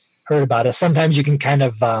heard about us. Sometimes you can kind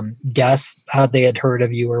of guess how they had heard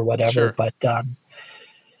of you or whatever, but,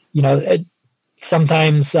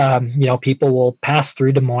 sometimes, people will pass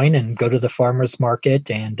through Des Moines and go to the farmer's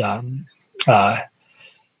market and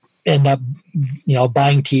end up,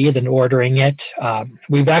 buying tea, then ordering it.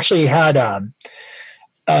 We've actually had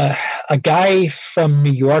a guy from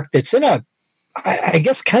New York that's in I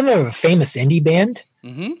guess kind of a famous indie band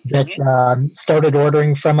that started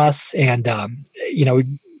ordering from us. And,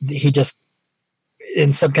 he just,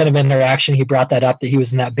 in some kind of interaction, he brought that up that he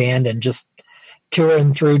was in that band and just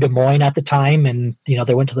touring through Des Moines at the time. And,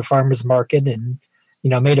 they went to the farmer's market and,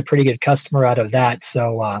 made a pretty good customer out of that.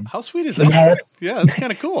 So, how sweet is that? Yeah, that's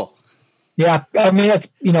kind of cool. Yeah. I mean, that's,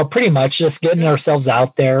 pretty much just getting ourselves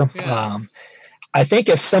out there. Yeah. I think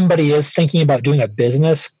if somebody is thinking about doing a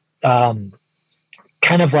business, kind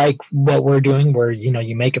of like what we're doing where,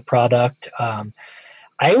 you make a product,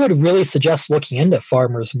 I would really suggest looking into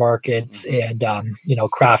farmers markets and,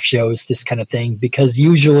 craft shows, this kind of thing, because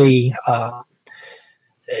usually,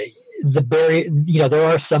 there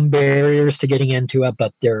are some barriers to getting into it,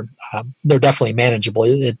 but they're definitely manageable.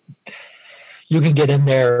 you can get in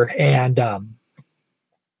there and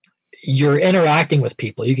you're interacting with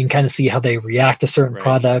people. You can kind of see how they react to certain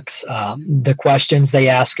products, the questions they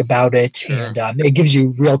ask about it, and it gives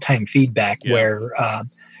you real-time feedback where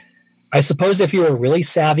I suppose if you were really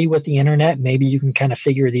savvy with the internet, maybe you can kind of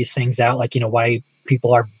figure these things out, like, why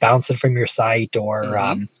people are bouncing from your site or,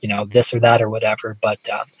 this or that or whatever. But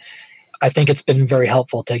I think it's been very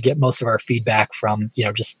helpful to get most of our feedback from,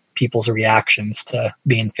 just people's reactions to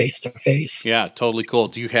being face to face. Yeah, totally cool.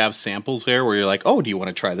 Do you have samples there where you're like, oh, do you want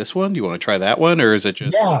to try this one? Do you want to try that one? Or is it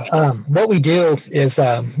just... Yeah, what we do is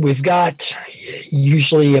we've got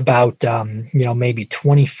usually about, maybe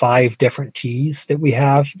 25 different teas that we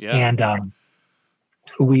have. Yeah. And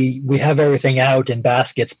we have everything out in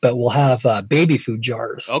baskets, but we'll have baby food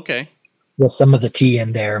jars. Okay. With some of the tea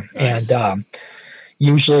in there. Nice. And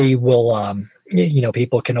usually we'll...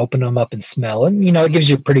 people can open them up and smell, and it gives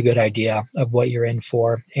you a pretty good idea of what you're in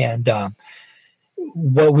for. And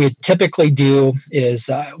what we typically do is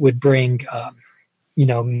would bring,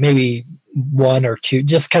 maybe one or two,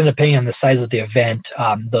 just kind of depending on the size of the event,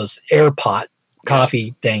 those air pot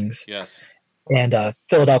coffee things. Yes. And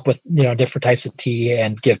fill it up with different types of tea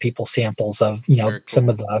and give people samples of some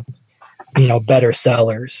of the better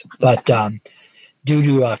sellers, but. Due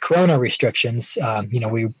to Corona restrictions,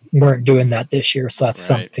 we weren't doing that this year. So that's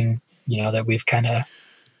something, that we've kind of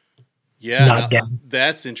knocked down.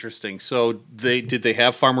 That's interesting. So did they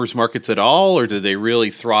have farmers markets at all, or did they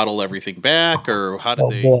really throttle everything back, or how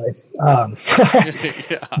did they? Boy.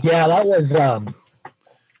 Yeah, that was,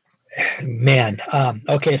 man.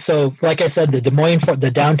 Okay. So like I said,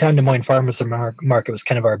 the downtown Des Moines farmers market was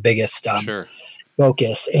kind of our biggest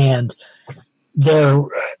focus. And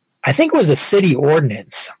I think it was a city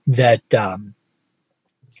ordinance that there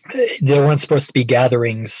weren't supposed to be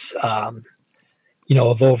gatherings, of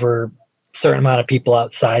over a certain amount of people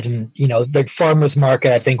outside. And, the farmers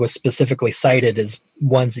market, I think, was specifically cited as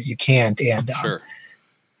ones that you can't. And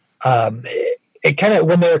it kind of,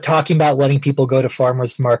 when they were talking about letting people go to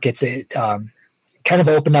farmers markets, it kind of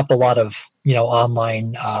opened up a lot of,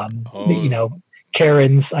 online,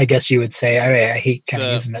 Karens, I guess you would say. I hate kind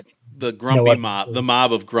of using that. The grumpy mob, the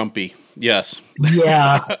mob of grumpy. Yes.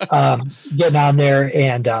 Yeah. Getting on there,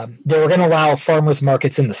 and they were going to allow farmers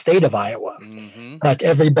markets in the state of Iowa. Mm-hmm. But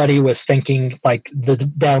everybody was thinking like the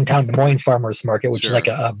downtown Des Moines farmers market, which is like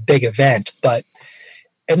a big event. But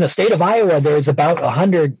in the state of Iowa, there's about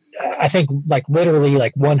 100, I think like literally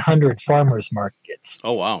like 100 farmers markets.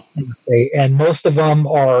 Oh, wow. And most of them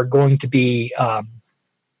are going to be, a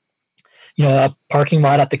parking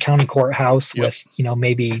lot at the county courthouse with,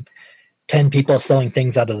 maybe 10 people selling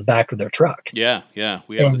things out of the back of their truck. Yeah.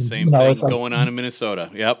 We have the same thing going on in Minnesota.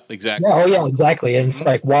 Yep, exactly. Yeah, exactly. And it's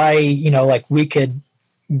like, why, we could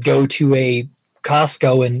go to a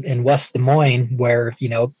Costco in West Des Moines where,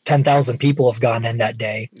 10,000 people have gone in that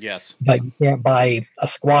day. Yes. But you can't buy a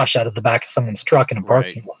squash out of the back of someone's truck in a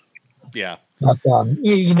parking lot. Yeah. But,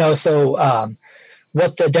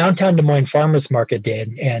 what the downtown Des Moines farmers market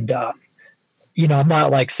did, and, I'm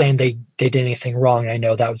not like saying they did anything wrong. I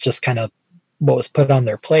know that was just kind of what was put on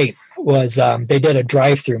their plate was they did a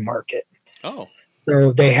drive-through market. Oh.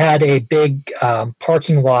 So they had a big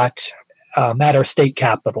parking lot at our state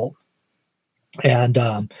capitol. And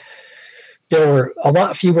there were a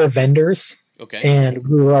lot fewer vendors. Okay. And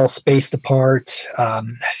we were all spaced apart,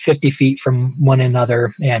 50 feet from one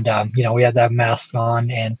another. And, we had to have masks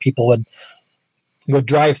on, and people would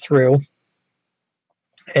drive through.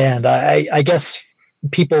 And I guess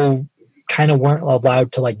people kind of weren't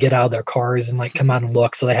allowed to like get out of their cars and like come out and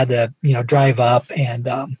look. So they had to, drive up. And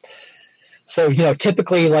so,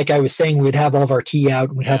 typically, like I was saying, we'd have all of our tea out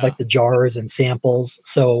and we'd have like the jars and samples.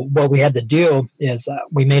 So what we had to do is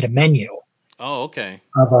we made a menu. Oh, okay.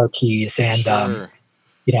 Of our teas and,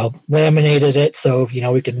 laminated it. So,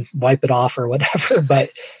 we could wipe it off or whatever,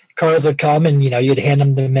 but cars would come and, you'd hand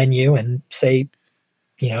them the menu and say,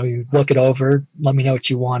 you look it over, let me know what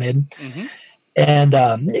you wanted. Mm-hmm. And,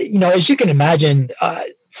 as you can imagine,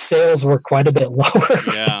 sales were quite a bit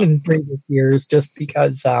lower in previous years just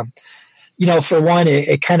because, for one,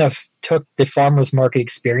 it kind of took the farmer's market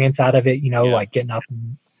experience out of it, like getting up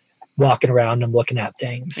and walking around and looking at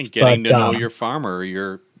things. And getting to know your farmer, or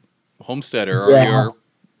your homesteader, or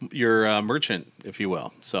your merchant, if you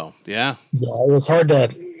will. So, yeah. Yeah, it was hard to,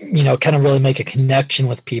 kind of really make a connection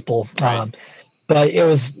with people. Right. But it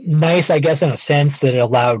was nice, I guess, in a sense that it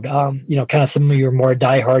allowed, kind of some of your more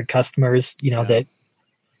diehard customers, that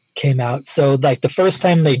came out. So like the first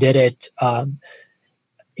time they did it,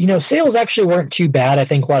 sales actually weren't too bad. I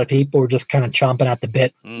think a lot of people were just kind of chomping at the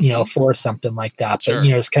bit, for something like that. But,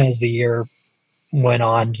 it's kind of as the year went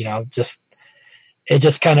on, just it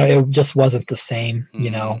just wasn't the same,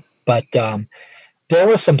 you know. But there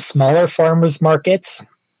were some smaller farmers markets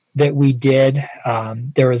that we did.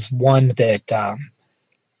 There was one that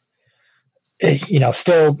you know,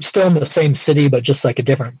 still in the same city, but just like a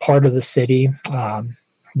different part of the city,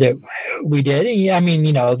 that we did. I mean,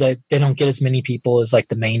 you know, that they don't get as many people as like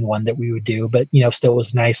the main one that we would do, but you know, still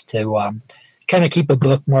was nice to kind of keep a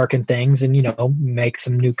bookmark and things, and you know, make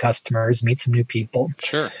some new customers, meet some new people.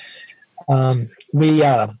 Sure. We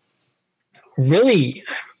really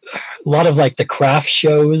a lot of like the craft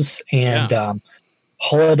shows and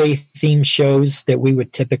holiday theme shows that we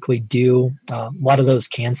would typically do. A lot of those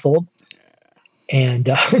canceled. And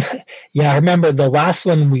yeah, I remember the last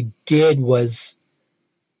one we did was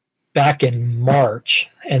back in March,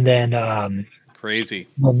 and then crazy.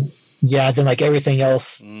 Then like everything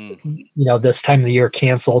else, you know, this time of the year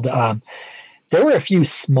canceled. There were a few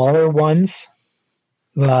smaller ones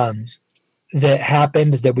that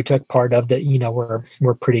happened that we took part of that, you know,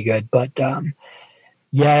 were pretty good, but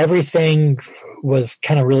yeah, everything was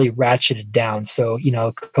kind of really ratcheted down. So, you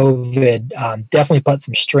know, COVID definitely put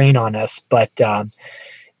some strain on us, but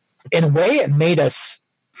in a way it made us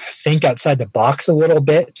think outside the box a little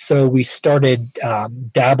bit. So we started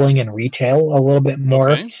dabbling in retail a little bit more.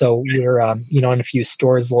 Okay. So we're, you know, in a few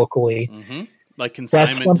stores locally. Mm-hmm. Like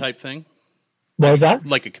consignment type thing? What was that?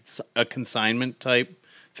 Like a consignment type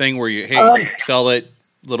thing where you, sell it,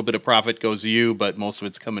 a little bit of profit goes to you, but most of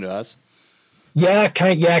it's coming to us? Yeah,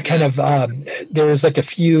 kind of. There was like a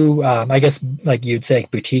few, I guess, like you'd say,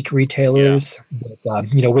 boutique retailers that,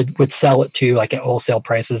 you know, would sell it to like at wholesale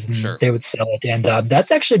prices, and they would sell it, and that's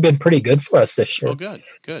actually been pretty good for us this year. Oh, good.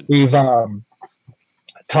 We've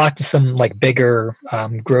talked to some like bigger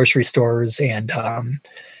grocery stores and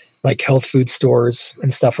like health food stores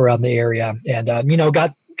and stuff around the area, and you know,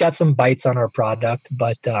 got some bites on our product,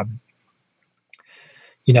 but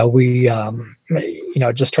you know, we, you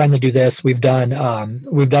know, just trying to do this. We've done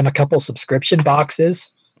a couple subscription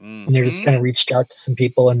boxes, and they just kind of reached out to some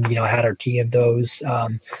people and, you know, had our tea in those.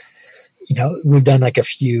 You know, we've done like a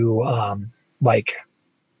few, like,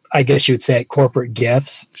 I guess you would say corporate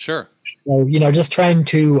gifts. Sure. So, you know, just trying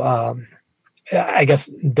to, I guess,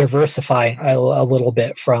 diversify a little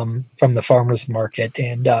bit from the farmers market,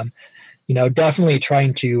 and, you know, definitely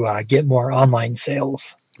trying to get more online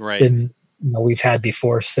sales than, you know, we've had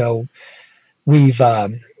before. So we've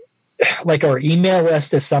like our email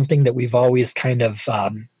list is something that we've always kind of I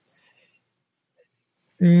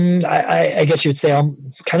guess you would say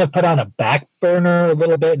I'm kind of put on a back burner a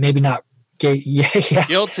little bit, maybe not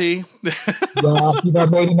guilty. You know,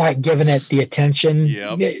 maybe not giving it the attention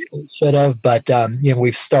it should have, but you know,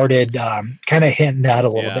 we've started kind of hitting that a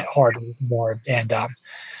little bit harder more, and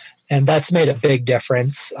that's made a big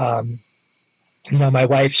difference. You know, my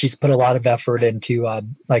wife, she's put a lot of effort into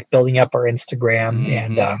like building up our Instagram,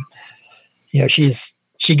 and you know, she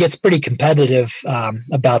gets pretty competitive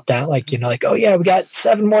about that. Like, you know, like, oh yeah, we got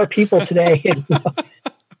 7 more people today, and, you know,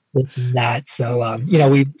 this and that. So you know,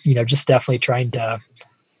 we, you know, just definitely trying to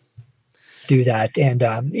do that,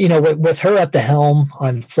 and you know, with her at the helm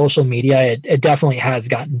on social media, it definitely has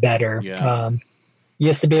gotten better.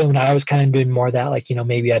 Used to be when I was kind of doing more of that, like, you know,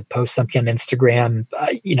 maybe I'd post something on Instagram,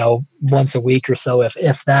 you know, once a week or so,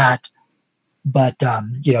 if that. But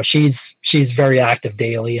you know, she's very active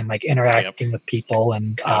daily and like interacting with people,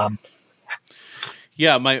 and my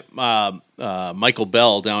Michael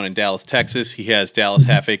Bell down in Dallas, Texas, he has Dallas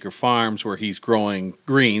Half Acre Farms where he's growing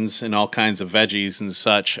greens and all kinds of veggies and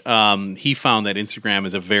such. He found that Instagram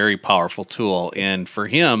is a very powerful tool, and for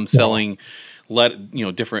him, selling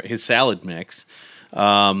different his salad mix.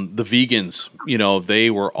 The vegans, you know, they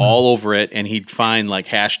were all over it, and he'd find like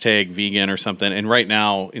hashtag vegan or something. And right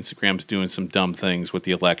now, Instagram's doing some dumb things with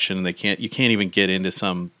the election, and you can't even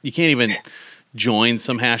join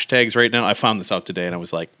some hashtags right now. I found this out today, and I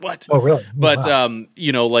was like, what? Oh, really? But,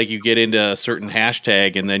 you know, like you get into a certain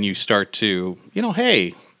hashtag, and then you start to, you know,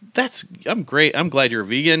 hey, I'm great. I'm glad you're a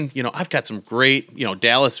vegan. You know, I've got some great, you know,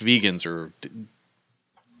 Dallas vegans or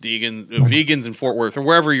vegans in Fort Worth or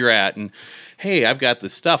wherever you're at, and hey, I've got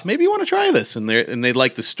this stuff. Maybe you want to try this. And they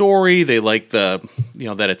like the story. They like the, you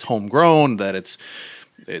know, that it's homegrown, that it's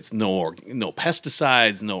no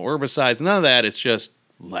pesticides, no herbicides, none of that. It's just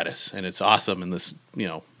lettuce, and it's awesome. And this, you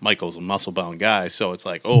know, Michael's a muscle-bound guy, so it's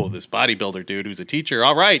like, oh, this bodybuilder dude who's a teacher.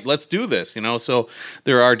 All right, let's do this. You know, so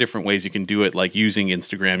there are different ways you can do it, like using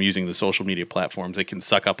Instagram, using the social media platforms. It can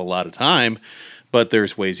suck up a lot of time, but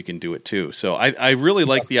there's ways you can do it too. So I really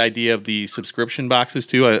like the idea of the subscription boxes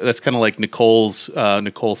too. That's kind of like Nicole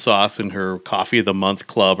Sauce and her Coffee of the Month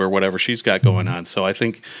Club or whatever she's got going on. So I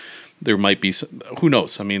think there might be some, who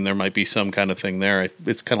knows? I mean, there might be some kind of thing there.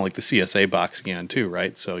 It's kind of like the CSA box again too,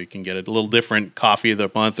 right? So you can get a little different coffee of the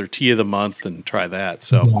month or tea of the month and try that.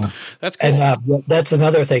 So that's cool. And that's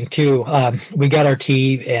another thing too. We got our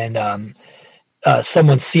tea and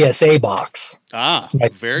someone's CSA box.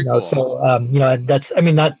 Very cool. So that's, I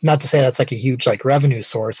mean, not to say that's like a huge like revenue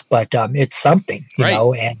source, but it's something, you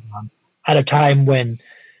know. And at a time when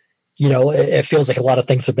it feels like a lot of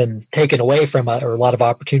things have been taken away from it, or a lot of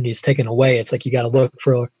opportunities taken away. It's like you got to look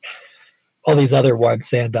for all these other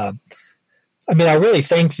ones. And I mean, I really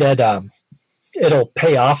think that it'll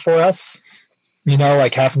pay off for us.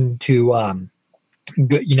 Like having to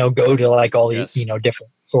go to like all these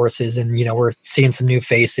different sources, and we're seeing some new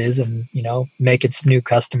faces, and making some new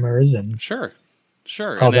customers, and sure.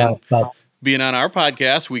 And then being on our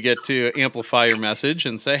podcast, we get to amplify your message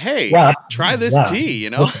and say, hey, try this tea,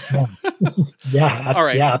 Yeah. All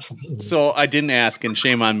right. Yeah, absolutely. So I didn't ask, and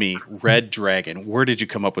shame on me. Red Dragon. Where did you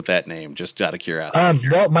come up with that name? Just out of curiosity.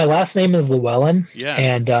 Well, my last name is Llewellyn. Yeah.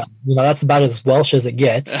 And, that's about as Welsh as it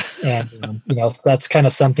gets. And, that's kind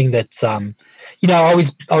of something that's,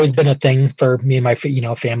 always been a thing for me and my,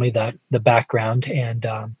 family, the background. And,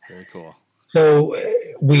 very cool. So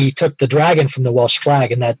we took the dragon from the Welsh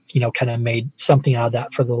flag, and that, kind of made something out of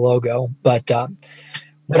that for the logo. But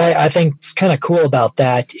what I think is kind of cool about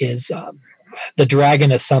that is the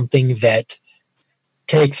dragon is something that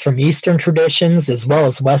takes from Eastern traditions as well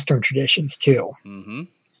as Western traditions too. Mm-hmm.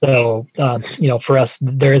 So, for us,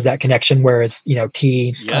 there is that connection, whereas,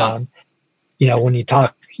 tea, when you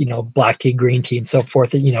talk, black tea, green tea, and so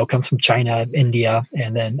forth, it, comes from China, India,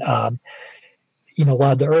 and then, a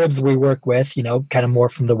lot of the herbs we work with, kind of more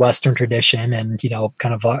from the Western tradition and,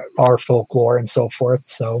 kind of our folklore and so forth.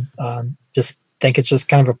 So just think it's just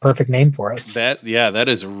kind of a perfect name for us. That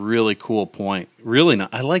is a really cool point. Really,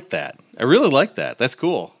 I like that. I really like that. That's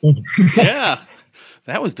cool. Yeah,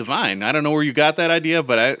 that was divine. I don't know where you got that idea,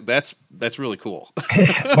 but that's really cool.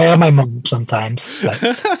 Well, my mom sometimes.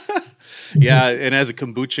 But. Yeah, and as a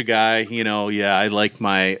kombucha guy, I like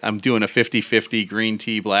I'm doing a 50-50 green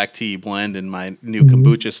tea, black tea blend in my new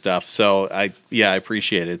kombucha stuff. So I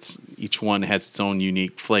appreciate it. Each one has its own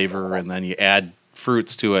unique flavor, and then you add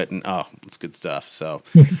fruits to it, and it's good stuff. So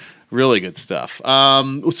really good stuff.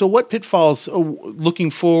 So what pitfalls,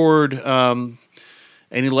 looking forward,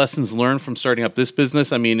 any lessons learned from starting up this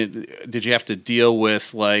business? I mean, did you have to deal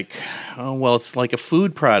with it's like a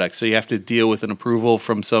food product, so you have to deal with an approval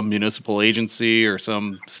from some municipal agency or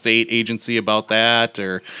some state agency about that,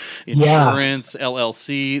 or insurance,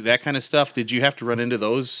 LLC, that kind of stuff? Did you have to run into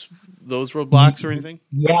those roadblocks or anything?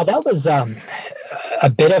 Yeah, that was a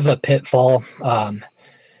bit of a pitfall.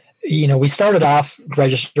 We started off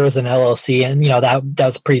registered as an LLC, and that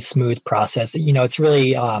was a pretty smooth process. It's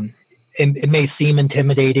really it may seem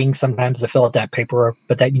intimidating sometimes to fill out that paperwork,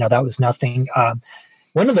 but that was nothing.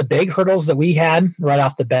 One of the big hurdles that we had right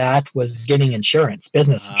off the bat was getting insurance,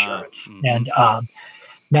 business insurance. And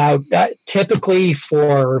now typically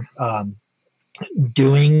for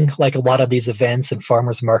doing like a lot of these events and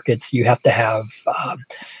farmers markets, you have to have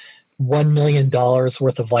 $1 million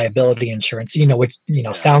worth of liability insurance, which,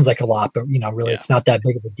 sounds like a lot, but, really it's not that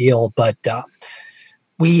big of a deal. But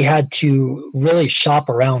we had to really shop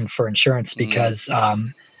around for insurance because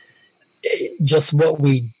just what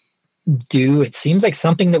we do, it seems like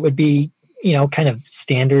something that would be, kind of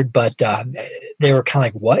standard, but they were kind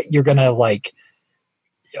of like, what? You're going to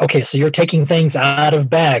okay, so you're taking things out of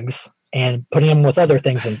bags and putting them with other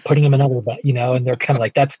things and putting them in other bags, and they're kind of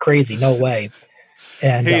like, that's crazy. No way.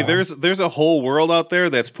 And, hey, there's a whole world out there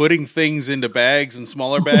that's putting things into bags and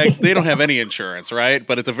smaller bags. They don't have any insurance, right?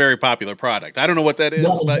 But it's a very popular product. I don't know what that is.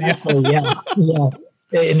 Yeah, exactly. Yeah.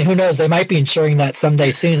 And who knows? They might be insuring that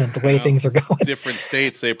someday soon. And the way things are going, different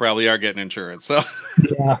states, they probably are getting insurance. So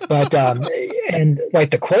yeah, but and like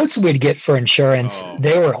the quotes we'd get for insurance,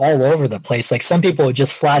 they were all over the place. Like some people would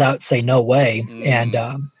just flat out say no way, and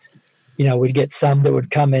we'd get some that would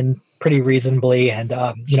come in pretty reasonably, and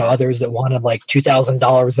others that wanted like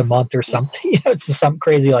 $2,000 a month or something. It's just something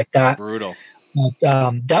crazy like that. Brutal. But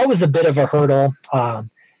that was a bit of a hurdle,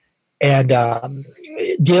 and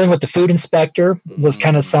dealing with the food inspector was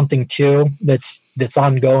kind of something too that's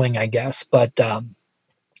ongoing, I guess. But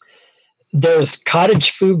there's cottage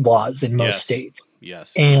food laws in most states.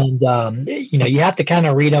 Yes. And you have to kind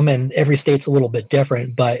of read them, and every state's a little bit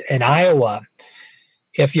different. But in Iowa,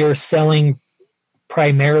 if you're selling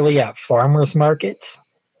primarily at farmers markets,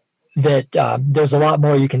 that there's a lot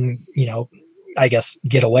more you can, I guess,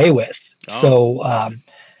 get away with. So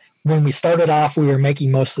when we started off, we were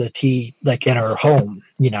making most of the tea like in our home,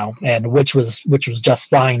 and which was just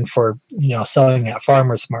fine for, selling at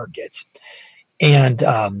farmers markets.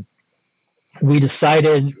 And we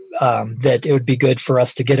decided that it would be good for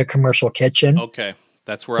us to get a commercial kitchen. Okay.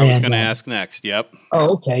 That's where I was going to ask next. Yep.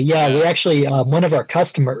 Oh, okay. Yeah. We actually, one of our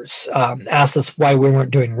customers asked us why we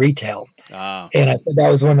weren't doing retail. And I think that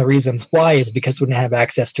was one of the reasons why, is because we didn't have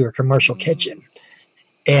access to a commercial kitchen.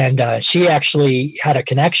 And she actually had a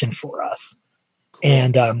connection for us. Cool.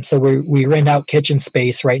 And so we rent out kitchen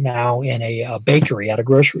space right now in a bakery at a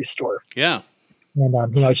grocery store. Yeah.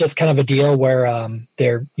 And, it's just kind of a deal where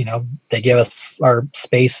they give us our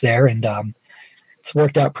space there, and it's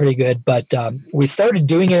worked out pretty good. But we started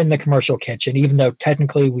doing it in the commercial kitchen, even though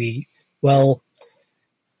technically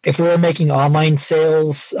if we were making online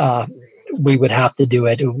sales, we would have to do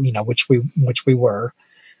it, which we were.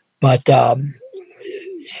 But,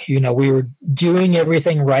 we were doing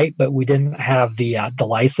everything right, but we didn't have the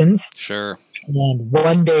license. Sure. And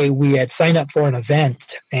one day we had signed up for an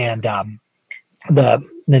event, and the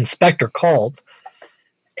inspector called,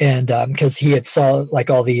 and because he had saw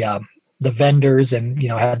like all the vendors and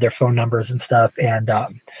had their phone numbers and stuff. And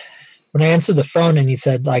when I answered the phone, and he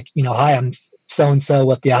said, like, hi, I'm so and so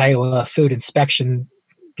with the Iowa Food Inspection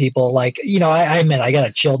people. Like, I meant I got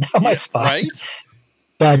to chill down my spine. Right.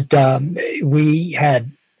 But we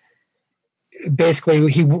had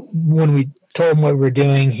basically when we told him what we were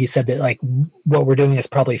doing, he said that like what we're doing is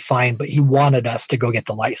probably fine, but he wanted us to go get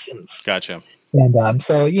the license. Gotcha. And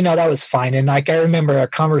so that was fine. And like I remember a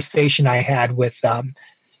conversation I had with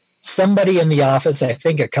somebody in the office, I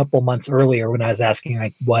think a couple months earlier, when I was asking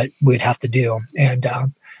like what we'd have to do. And I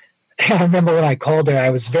remember when I called her,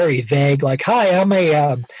 I was very vague, like, hi, I'm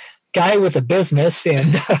a guy with a business,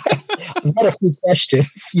 and I've got a few questions.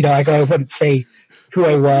 I wouldn't say who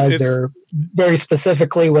I was or very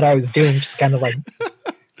specifically what I was doing, just kind of like,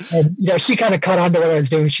 and she kind of caught on to what I was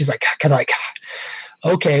doing. She's like, kind of like,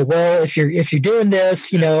 okay, well, if you're doing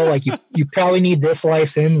this, like you probably need this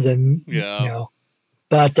license, and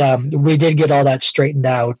but we did get all that straightened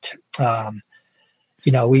out.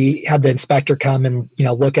 We had the inspector come and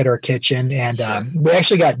look at our kitchen, and we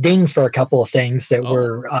actually got dinged for a couple of things that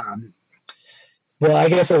were well, I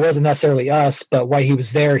guess it wasn't necessarily us, but while he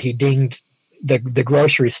was there, he dinged the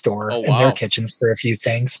grocery store and their kitchens for a few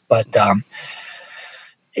things. But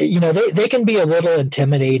they can be a little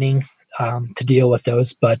intimidating to deal with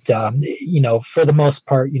those, but for the most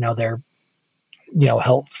part, they're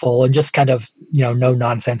helpful and just kind of no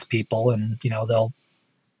nonsense people, and they'll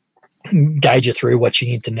guide you through what you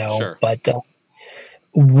need to know. Sure. But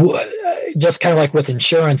just kind of like with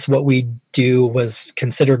insurance, what we do was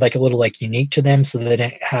considered like a little like unique to them, so they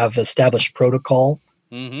didn't have established protocol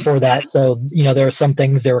for that. So there are some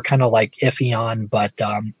things they were kind of like iffy on, but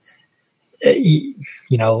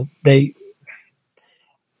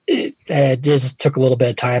it just took a little bit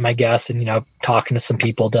of time, I guess, and talking to some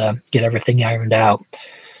people to get everything ironed out.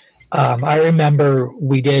 I remember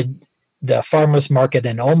we did the farmers market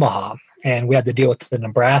in Omaha, and we had to deal with the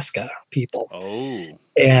Nebraska people. Oh.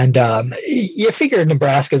 And you figure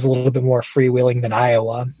Nebraska is a little bit more freewheeling than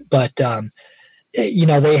Iowa, but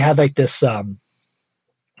they had like this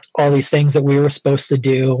all these things that we were supposed to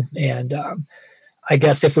do, and I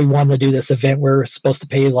guess if we wanted to do this event, we were supposed to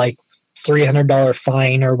pay like $300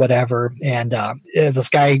 fine or whatever. And this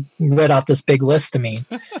guy read off this big list to me.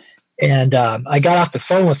 And I got off the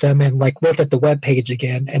phone with him and like looked at the webpage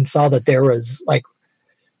again and saw that there was like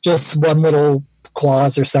just one little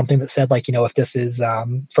clause or something that said like, if this is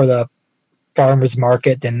for the farmers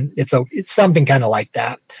market, then it's something kind of like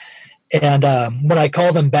that. And when I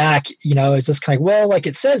called him back, it's just kind of, well, like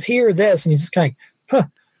it says here, this, and he's just kind of,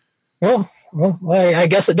 well, I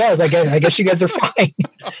guess it does. I guess you guys are fine.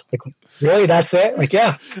 Like, really? That's it? Like,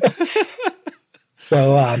 yeah.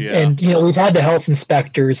 So, and, we've had the health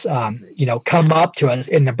inspectors, come up to us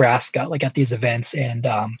in Nebraska, like at these events. And,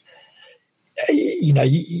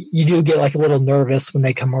 you do get like a little nervous when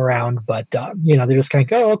they come around, but, they're just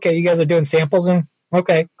kind of, oh, okay, you guys are doing samples, and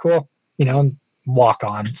okay, cool, and walk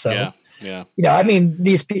on. So, I mean,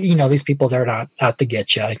 these people, they're not out to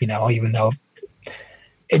get you, even though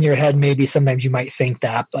in your head, maybe sometimes you might think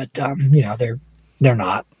that, but, they're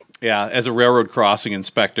not. Yeah. As a railroad crossing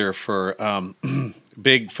inspector for,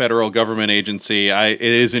 big federal government agency, it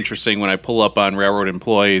is interesting when I pull up on railroad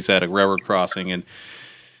employees at a railroad crossing, and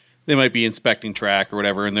they might be inspecting track or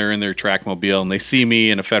whatever, and they're in their track mobile, and they see me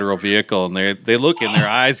in a federal vehicle, and they look, and their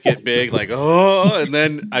eyes get big, like, oh, and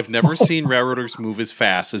then I've never seen railroaders move as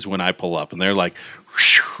fast as when I pull up, and they're like,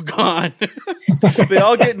 whew, gone. They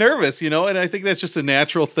all get nervous, and I think that's just a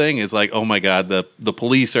natural thing, is like, oh my God, the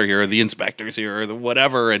police are here, or the inspectors here, or the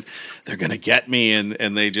whatever, and they're going to get me,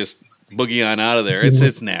 and they just boogie on out of there.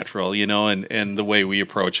 It's natural, and the way we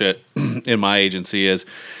approach it in my agency is,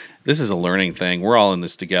 this is a learning thing. We're all in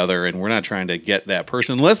this together, and we're not trying to get that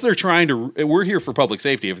person unless they're trying to. We're here for public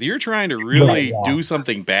safety. If you're trying to really do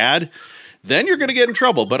something bad, then you're going to get in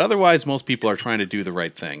trouble. But otherwise, most people are trying to do the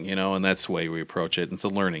right thing, and that's the way we approach it. It's a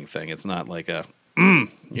learning thing. It's not like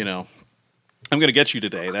I'm going to get you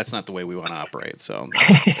today. That's not the way we want to operate. So,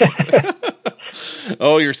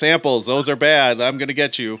 oh, your samples, those are bad. I'm going to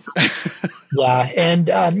get you. Yeah, and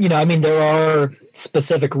there are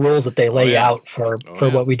specific rules that they lay out for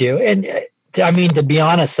what we do, and to be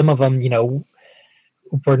honest, some of them,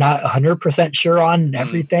 we're not 100% sure on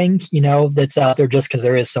everything, that's out there, just because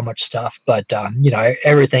there is so much stuff. But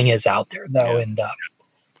everything is out there though, and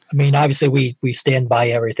obviously we stand by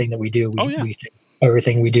everything that we do. We think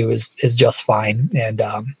everything we do is just fine, and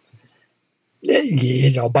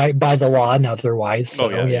by the law and otherwise. So,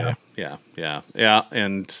 Yeah.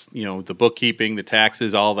 And, the bookkeeping, the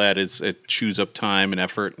taxes, all that it chews up time and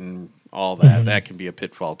effort and all that. Mm-hmm. That can be a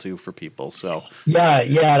pitfall too for people. So, yeah,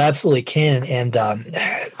 it absolutely can. And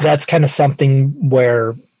that's kind of something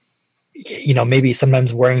where, maybe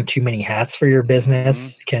sometimes wearing too many hats for your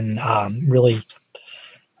business can really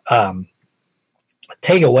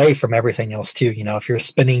take away from everything else too. If you're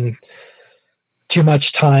spending too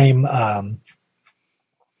much time,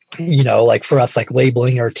 like for us, like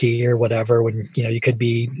labeling our tea or whatever, when, you could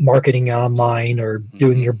be marketing online or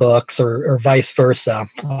doing your books or vice versa.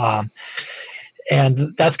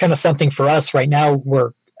 And that's kind of something for us right now.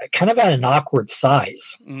 We're kind of at an awkward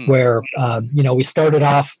size where, we started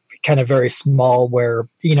off kind of very small where,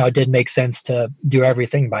 it did make sense to do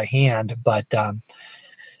everything by hand, but,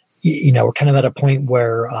 we're kind of at a point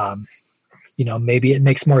where, maybe it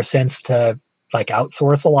makes more sense to like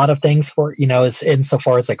outsource a lot of things for, as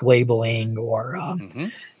insofar as like labeling or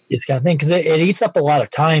this kind of thing. Cause it eats up a lot of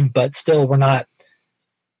time, but still we're not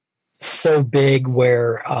so big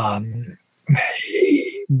where I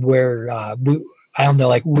don't know,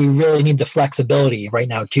 like we really need the flexibility right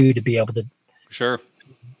now too, to be able to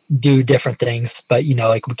do different things. But,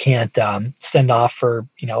 like we can't send off for,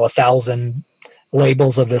 1,000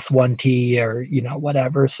 labels of this one tea or,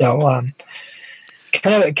 whatever. So,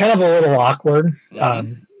 kind of a little awkward,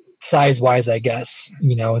 size wise, I guess,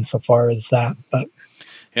 insofar as that. But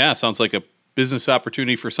yeah, it sounds like a business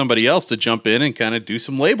opportunity for somebody else to jump in and kind of do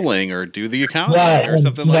some labeling or do the accounting or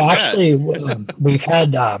something like that. Actually, we've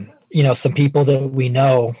had some people that we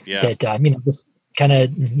know that just kind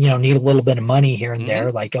of need a little bit of money here and there.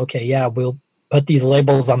 Like, okay, we'll put these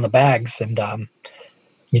labels on the bags, and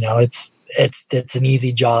it's an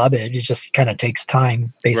easy job. It just kind of takes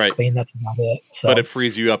time, basically, and that's about it. So, but it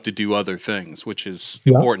frees you up to do other things, which is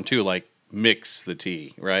important too, like mix the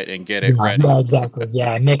tea, right, and get it ready. Yeah, exactly.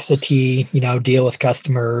 Yeah, mix the tea. Deal with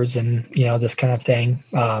customers, and this kind of thing.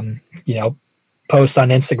 Post on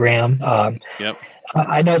Instagram.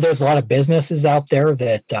 I know there's a lot of businesses out there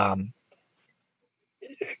that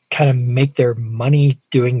kind of make their money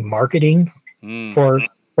doing marketing for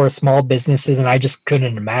small businesses, and I just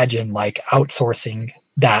couldn't imagine like outsourcing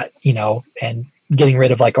that, and getting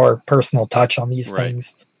rid of like our personal touch on these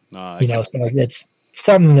things. So it's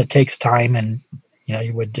something that takes time, and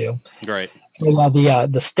you would do. Right. Well,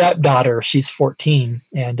 the stepdaughter, she's 14,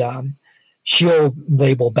 and she'll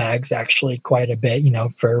label bags actually quite a bit,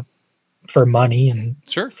 for money, and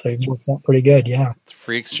so it works out pretty good. Yeah, it's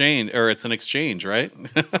free exchange, or it's an exchange, right?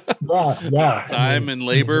 yeah. Time and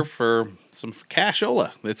labor for some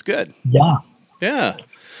cashola. That's good. Yeah.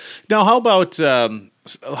 Now, how about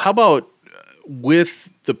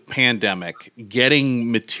with the pandemic, getting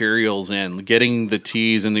materials in, getting the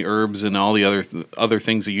teas and the herbs and all the other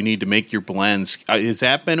things that you need to make your blends? Has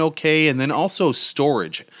that been okay? And then also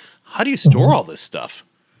storage. How do you store all this stuff?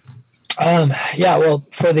 Well,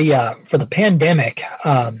 for the pandemic,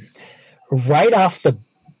 right off the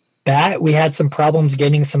bat, we had some problems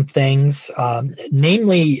getting some things,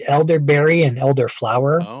 namely elderberry and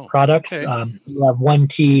elderflower products. Okay. We have one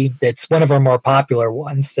tea that's one of our more popular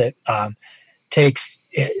ones that takes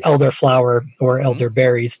elderflower or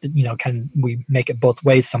elderberries. We make it both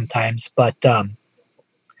ways sometimes, but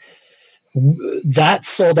that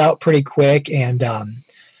sold out pretty quick, and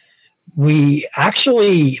we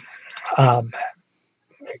actually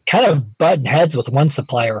kind of button heads with one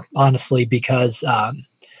supplier, honestly, because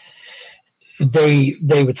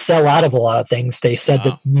they would sell out of a lot of things. They said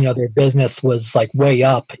that, their business was like way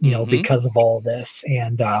up, because of all of this.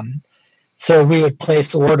 And so we would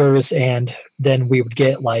place orders and then we would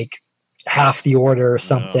get like half the order or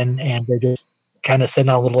something. And they just kind of send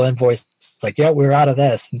out a little invoice. It's like, yeah, we're out of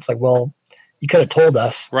this. And it's like, well, you could have told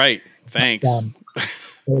us. Right. Thanks.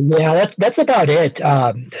 Yeah, that's about it.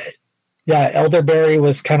 Elderberry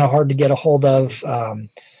was kind of hard to get a hold of.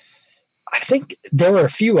 I think there were a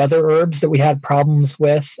few other herbs that we had problems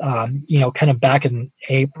with, kind of back in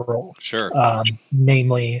April. Sure.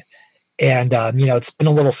 Namely. And, it's been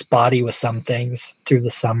a little spotty with some things through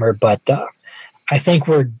the summer, but I think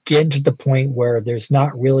we're getting to the point where there's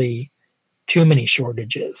not really too many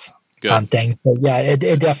shortages on things. But yeah,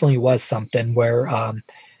 it definitely was something where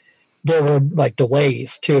there were like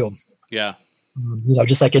delays too. Yeah.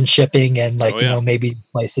 Just like in shipping and like, maybe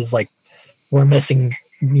places like we're missing,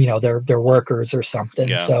 their workers or something.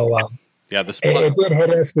 Yeah. So it did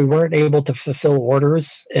hit us. We weren't able to fulfill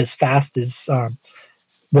orders as fast as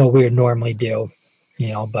what we would normally do,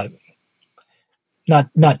 but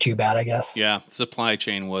not too bad, I guess. Yeah. Supply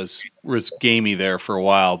chain was gamey there for a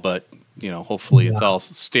while, but hopefully it's all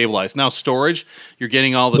stabilized. Now storage, you're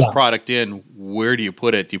getting all this product in. Where do you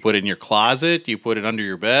put it? Do you put it in your closet? Do you put it under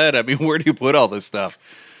your bed? I mean, where do you put all this stuff?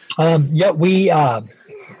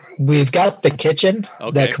 We've got the kitchen,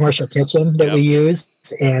 the commercial kitchen that we use,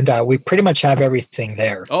 and we pretty much have everything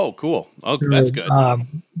there. Oh, cool. Oh, that's good.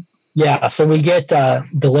 So we get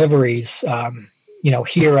deliveries,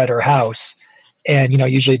 here at our house, and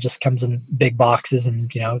usually it just comes in big boxes,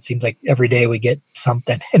 and it seems like every day we get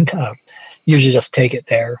something, and usually just take it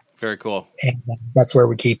there. Very cool. And that's where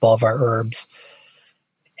we keep all of our herbs.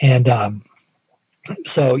 And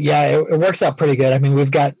so it works out pretty good. I mean,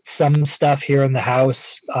 we've got some stuff here in the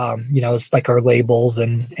house, it's like our labels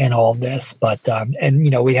and all this, but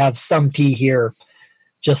we have some tea here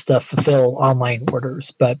just to fulfill online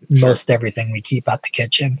orders, but most everything we keep at the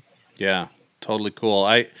kitchen. Yeah, totally cool.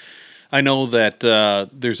 I know that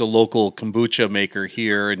there's a local kombucha maker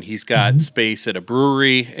here, and he's got space at a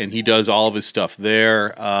brewery, and he does all of his stuff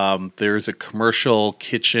there. There's a commercial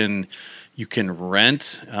kitchen you can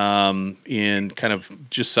rent in kind of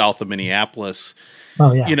just south of Minneapolis.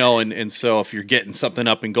 Oh, yeah. And so if you're getting something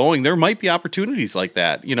up and going, there might be opportunities like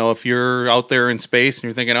that. If you're out there in space and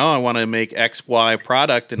you're thinking, I want to make X, Y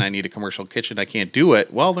product and I need a commercial kitchen, I can't do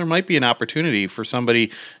it. Well, there might be an opportunity for somebody,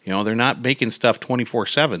 they're not making stuff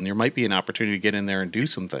 24/7. There might be an opportunity to get in there and do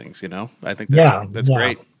some things, I think that's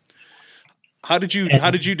great. How did you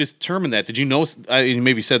determine that? Did you know, you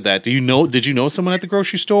maybe said that, did you know someone at the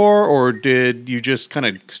grocery store, or did you just kind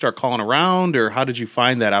of start calling around, or how did you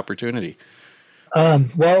find that opportunity?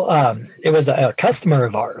 It was a customer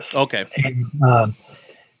of ours. Okay. And,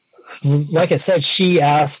 like I said, she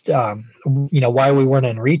asked, why we weren't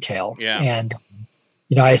in retail. Yeah. And,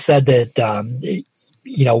 I said that,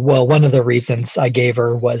 one of the reasons I gave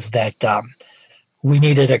her was that, we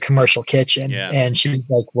needed a commercial kitchen. Yeah. And she's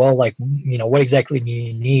like, well, what exactly do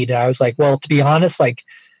you need? And I was like, well, to be honest, like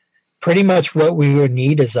pretty much what we would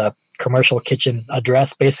need is a commercial kitchen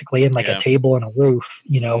address basically, and like a table and a roof,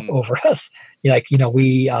 over us.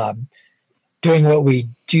 We, doing what we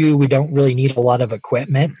do, we don't really need a lot of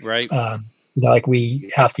equipment. Right.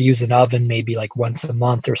 We have to use an oven maybe like once a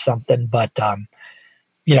month or something, but,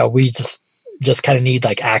 we just kind of need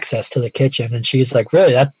like access to the kitchen. And she's like,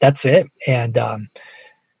 really, that's it. And,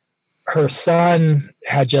 her son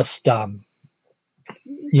had just,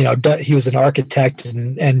 he was an architect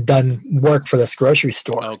and done work for this grocery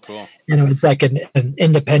store. Oh, cool. And it was like an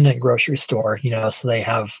independent grocery store, so they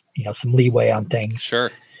have, some leeway on things.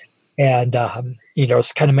 Sure. And,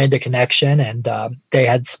 it's kind of made the connection, and they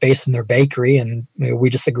had space in their bakery, and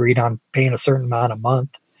we just agreed on paying a certain amount a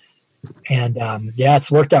month. And,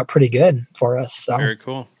 it's worked out pretty good for us. So. Very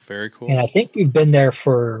cool. Very cool. And I think we've been there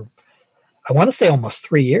for, I want to say almost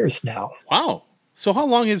 3 years now. Wow. So how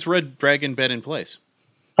long has Red Dragon been in place?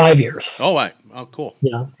 5 years. Oh, right. Oh, cool.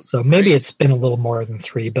 Yeah. So maybe it's been a little more than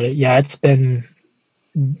 3, but it's been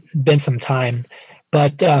some time.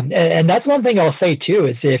 But, and that's one thing I'll say too,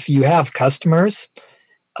 is if you have customers,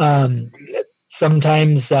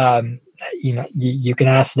 sometimes, you can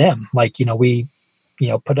ask them, like, we,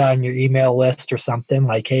 put on your email list or something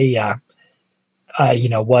like, hey,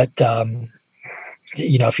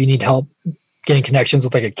 if you need help getting connections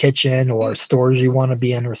with like a kitchen or stores you want to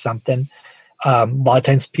be in or something, a lot of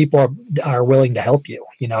times people are willing to help you,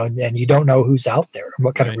 and you don't know who's out there and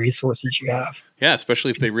what kind of resources you have. Yeah,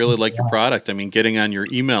 especially if they really like your product. I mean, getting on your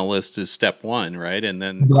email list is step one, right? And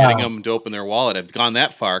then getting them to open their wallet. I've gone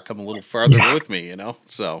that far, come a little farther with me,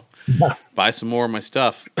 So buy some more of my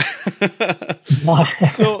stuff.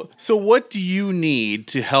 So what do you need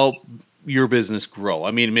to help your business grow?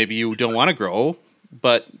 I mean, maybe you don't want to grow,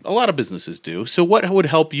 but a lot of businesses do. So what would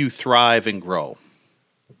help you thrive and grow?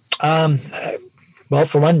 Well,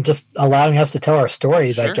 for one, just allowing us to tell our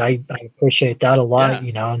story. Sure. Like I appreciate that a lot,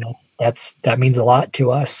 and that means a lot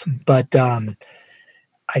to us. But I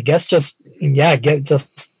guess just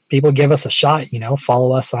people give us a shot,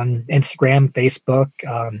 follow us on Instagram, Facebook,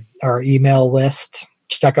 our email list,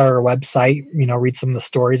 check out our website, read some of the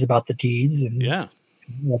stories about the teas, and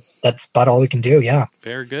that's about all we can do. Yeah.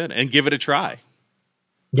 Very good. And give it a try.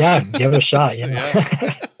 Yeah. Give it a shot.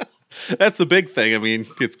 Yeah. That's the big thing. I mean,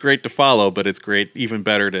 it's great to follow, but it's even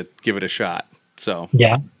better to give it a shot. So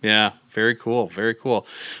yeah, very cool, very cool.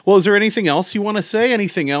 Well, is there anything else you want to say?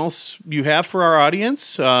 Anything else you have for our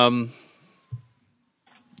audience? Any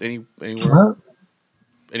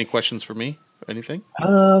questions for me? Anything?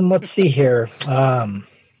 Let's see here. I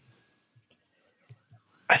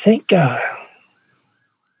think. I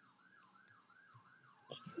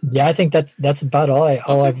think that's about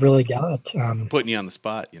all I've really got. Putting you on the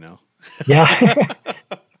spot, Yeah.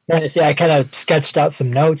 See, I kind of sketched out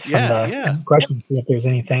some notes from the questions, if there's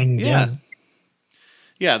anything. Yeah,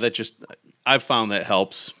 that just, I've found that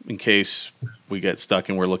helps in case we get stuck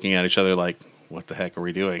and we're looking at each other like, what the heck are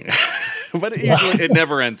we doing? But usually it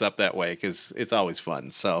never ends up that way because it's always fun.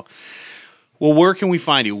 So, well, where can we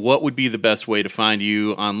find you? What would be the best way to find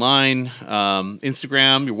you online?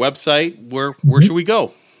 Instagram, your website, where should we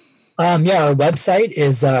go? Our website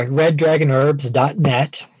is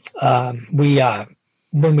reddragonherbs.net.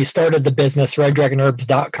 When we started the business,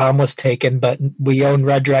 reddragonherbs.com was taken, but we own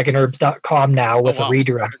reddragonherbs.com now with a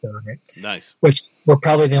redirect on it. Nice. Which we're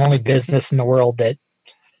probably the only business in the world that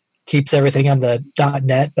keeps everything on the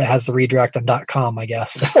 .net but has the redirect on .com, I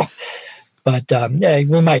guess. So, but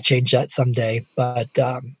we might change that someday. But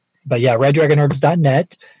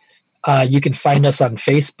reddragonherbs.net. You can find us on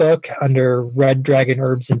Facebook under Red Dragon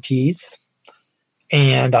Herbs and Teas,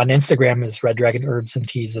 and on Instagram is Red Dragon Herbs and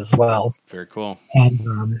Teas as well. Very cool.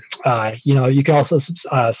 And you can also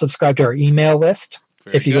subscribe to our email list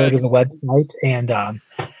if you go to the website. And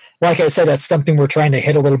like I said, that's something we're trying to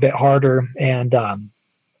hit a little bit harder. And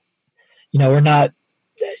we're not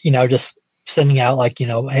just sending out like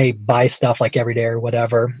hey, buy stuff like every day or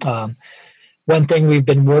whatever. One thing we've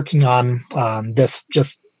been working on this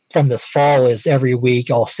just from this fall is every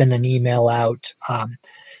week I'll send an email out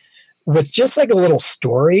with just like a little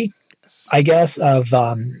story, I guess, of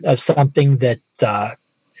something that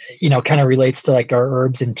kind of relates to like our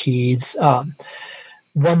herbs and teas.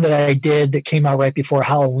 One that I did that came out right before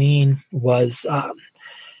Halloween was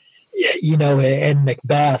in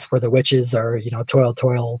Macbeth, where the witches are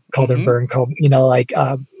toil, cauldron burn, when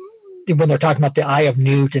they're talking about the Eye of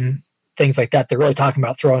Newt and things like that, they're really talking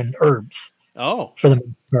about throwing herbs. Oh, for the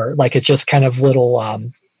most part. Like it's just kind of little,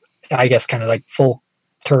 I guess, kind of like full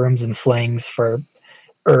terms and slangs for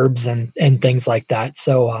herbs and things like that.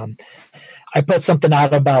 So I put something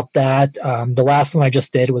out about that. The last one I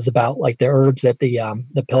just did was about like the herbs that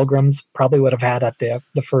the pilgrims probably would have had at the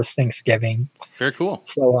first Thanksgiving. Very cool.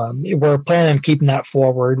 So we're planning on keeping that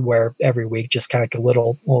forward, where every week just kind of like a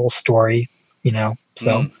little story,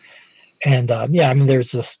 So. And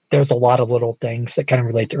there's a lot of little things that kind of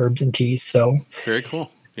relate to herbs and teas. So very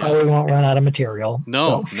cool. Yeah. Probably won't run out of material.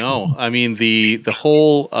 No. I mean the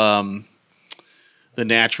whole the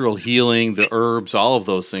natural healing, the herbs, all of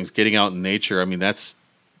those things, getting out in nature. I mean that's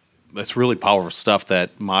really powerful stuff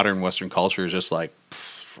that modern Western culture is just like,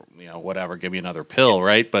 whatever, give me another pill,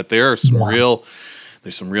 right? But there are some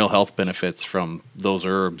there's some real health benefits from those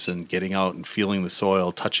herbs and getting out and feeling the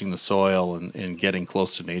soil, touching the soil, and getting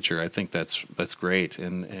close to nature. I think that's great,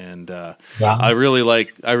 and I really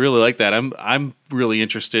like that. I'm really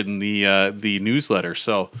interested in the newsletter,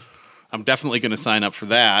 so I'm definitely going to sign up for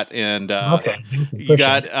that. And awesome. You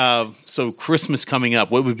got so Christmas coming up.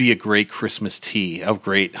 What would be a great Christmas tea? A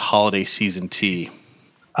great holiday season tea?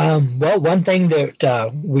 Well, one thing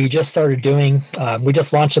that we just started doing, we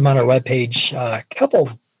just launched them on our webpage a couple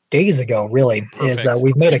days ago, really. Perfect. Is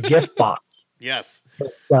we've made a gift box. Yes.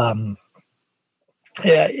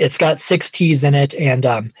 It's got 6 teas in it,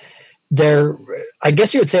 and they're, I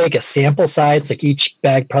guess you would say like a sample size. Like each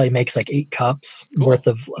bag probably makes like 8 cups worth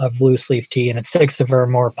of loose leaf tea, and it's 6 of our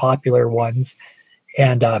more popular ones.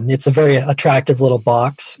 And it's a very attractive little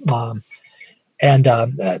box. And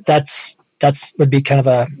that's that's would be kind of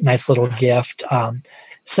a nice little gift.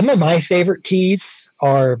 Some of my favorite teas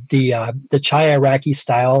are the chai Iraqi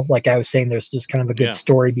style. Like I was saying, there's just kind of a good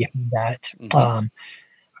story behind that. Mm-hmm.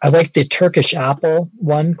 I like the Turkish apple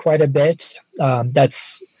one quite a bit.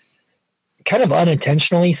 That's kind of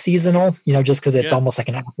unintentionally seasonal, just because it's almost like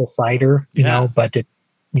an apple cider, but it,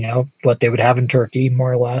 what they would have in Turkey,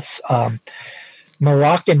 more or less.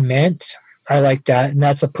 Moroccan mint, I like that, and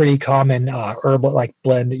that's a pretty common herbal like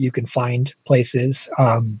blend that you can find places.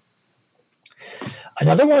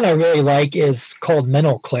 Another one I really like is called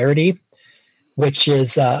Mental Clarity, which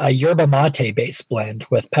is a yerba mate based blend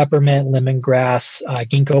with peppermint, lemongrass,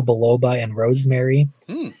 ginkgo biloba, and rosemary.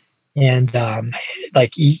 And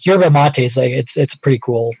like yerba mate is like it's a pretty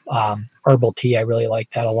cool herbal tea. I really like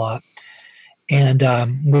that a lot. And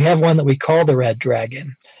we have one that we call the Red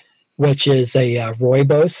Dragon, which is a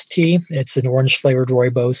rooibos tea. It's an orange flavored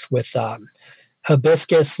rooibos with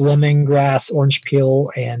hibiscus, lemongrass, orange peel,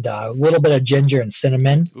 and a little bit of ginger and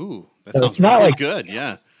cinnamon. Ooh, that sounds really like good.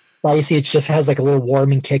 Yeah. Spicy. It just has like a little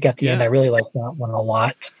warming kick at the end. I really like that one a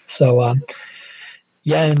lot. So, and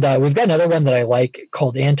we've got another one that I like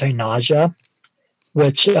called Anti-Nausea,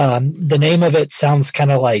 which the name of it sounds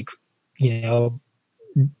kind of like,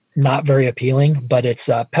 not very appealing, but it's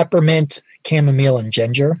peppermint, chamomile, and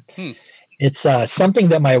ginger. It's something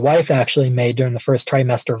that my wife actually made during the first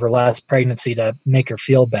trimester of her last pregnancy to make her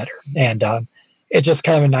feel better. And it's just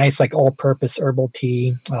kind of a nice, like, all-purpose herbal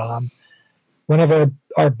tea. One of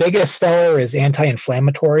our biggest seller is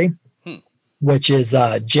anti-inflammatory, which is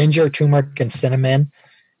ginger, turmeric, and cinnamon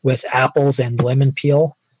with apples and lemon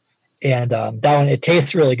peel. And that one, it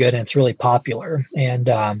tastes really good, and it's really popular. And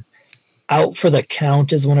Out for the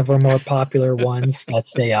Count is one of our more popular ones.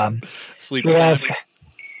 That's a sleep. We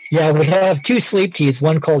have two sleep teas,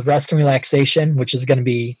 one called Rest and Relaxation, which is going to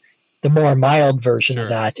be the more mild version of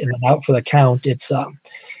that. And then Out for the Count, it's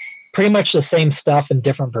pretty much the same stuff in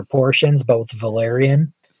different proportions, but with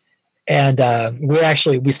valerian. And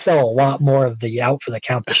we sell a lot more of the Out for the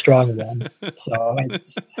Count, the strong one. So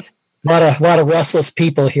it's a lot of restless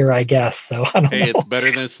people here, I guess. So I don't know. It's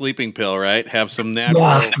better than a sleeping pill, right? Have some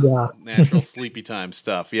natural sleepy time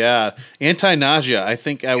stuff. Yeah. Anti-nausea. I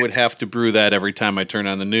think I would have to brew that every time I turn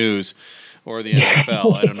on the news or the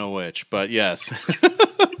NFL. I don't know which, but yes.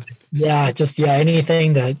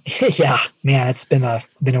 Anything that, man, it's been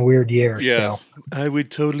a weird year. Yes. So. I would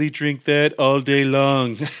totally drink that all day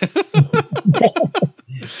long.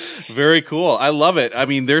 Very cool. I love it. I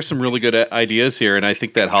mean, there's some really good ideas here, and I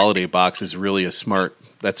think that holiday box is really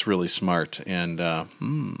that's really smart, and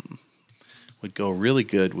would go really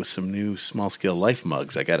good with some new Small Scale Life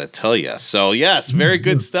mugs, I got to tell you. So, yes, very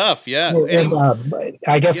good stuff. Yes. And,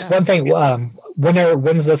 I guess one thing,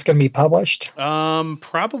 when's this going to be published?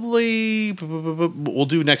 Probably we'll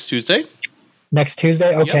do next Tuesday. Next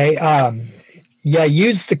Tuesday? Okay. Yep.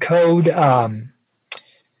 Use the code I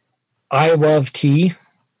love tea.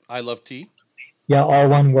 I love tea. Yeah, all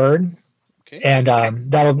one word. Okay. And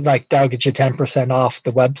that'll get you 10% off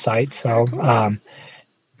the website. So cool.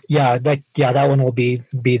 That one will be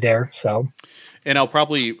there. So, and I'll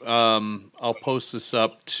probably I'll post this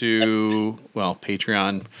up to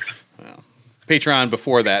Patreon. Patreon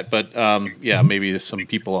before that, but maybe some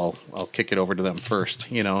people I'll kick it over to them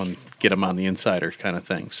first, and get them on the insider kind of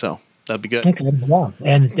thing. So that'd be good. Okay, yeah.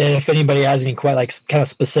 And if anybody has any kind of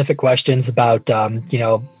specific questions about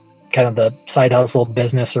kind of the side hustle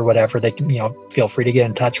business or whatever, they can feel free to get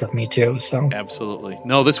in touch with me too. So absolutely.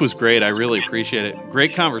 No, this was great. I really appreciate it.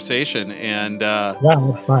 Great conversation, and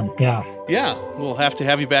fun. Yeah, we'll have to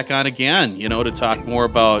have you back on again, to talk more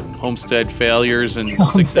about homestead failures and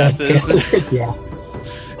successes. Yeah.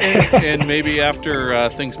 and maybe after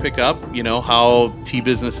things pick up, how tea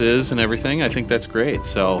business is and everything. I think that's great.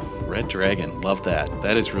 So, Red Dragon, love that.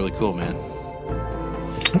 That is really cool, man.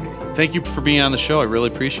 Thank you for being on the show. I really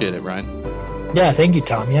appreciate it, Ryan. Yeah, thank you,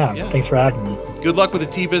 Tom. Yeah, thanks for having me. Good luck with the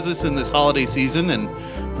tea business in this holiday season,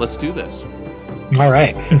 and let's do this. All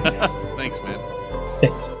right. Thanks, man.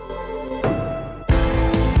 Thanks.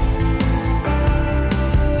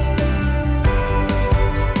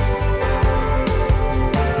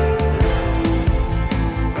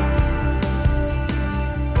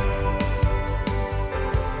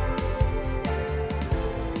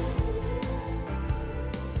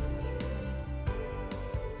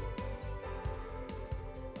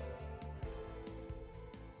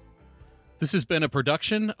 This has been a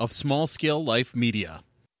production of Small Scale Life Media.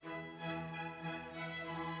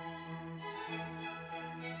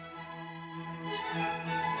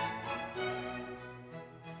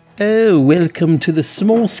 Oh, welcome to the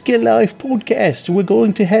Small Scale Life podcast. We're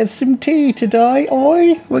going to have some tea today,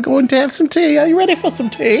 We're going to have some tea. Are you ready for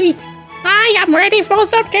some tea? I am ready for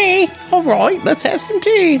some tea. All right, let's have some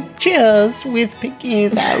tea. Cheers with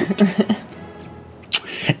pinkies out.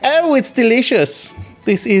 Oh, it's delicious.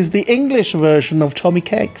 This is the English version of Tommy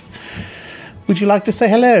Cakes. Would you like to say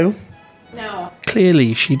hello? No.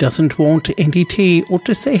 Clearly, she doesn't want any tea or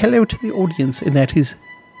to say hello to the audience, and that is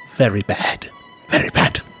very bad. Very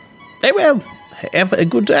bad. Hey, well, have a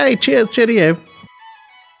good day. Cheers, cheerio.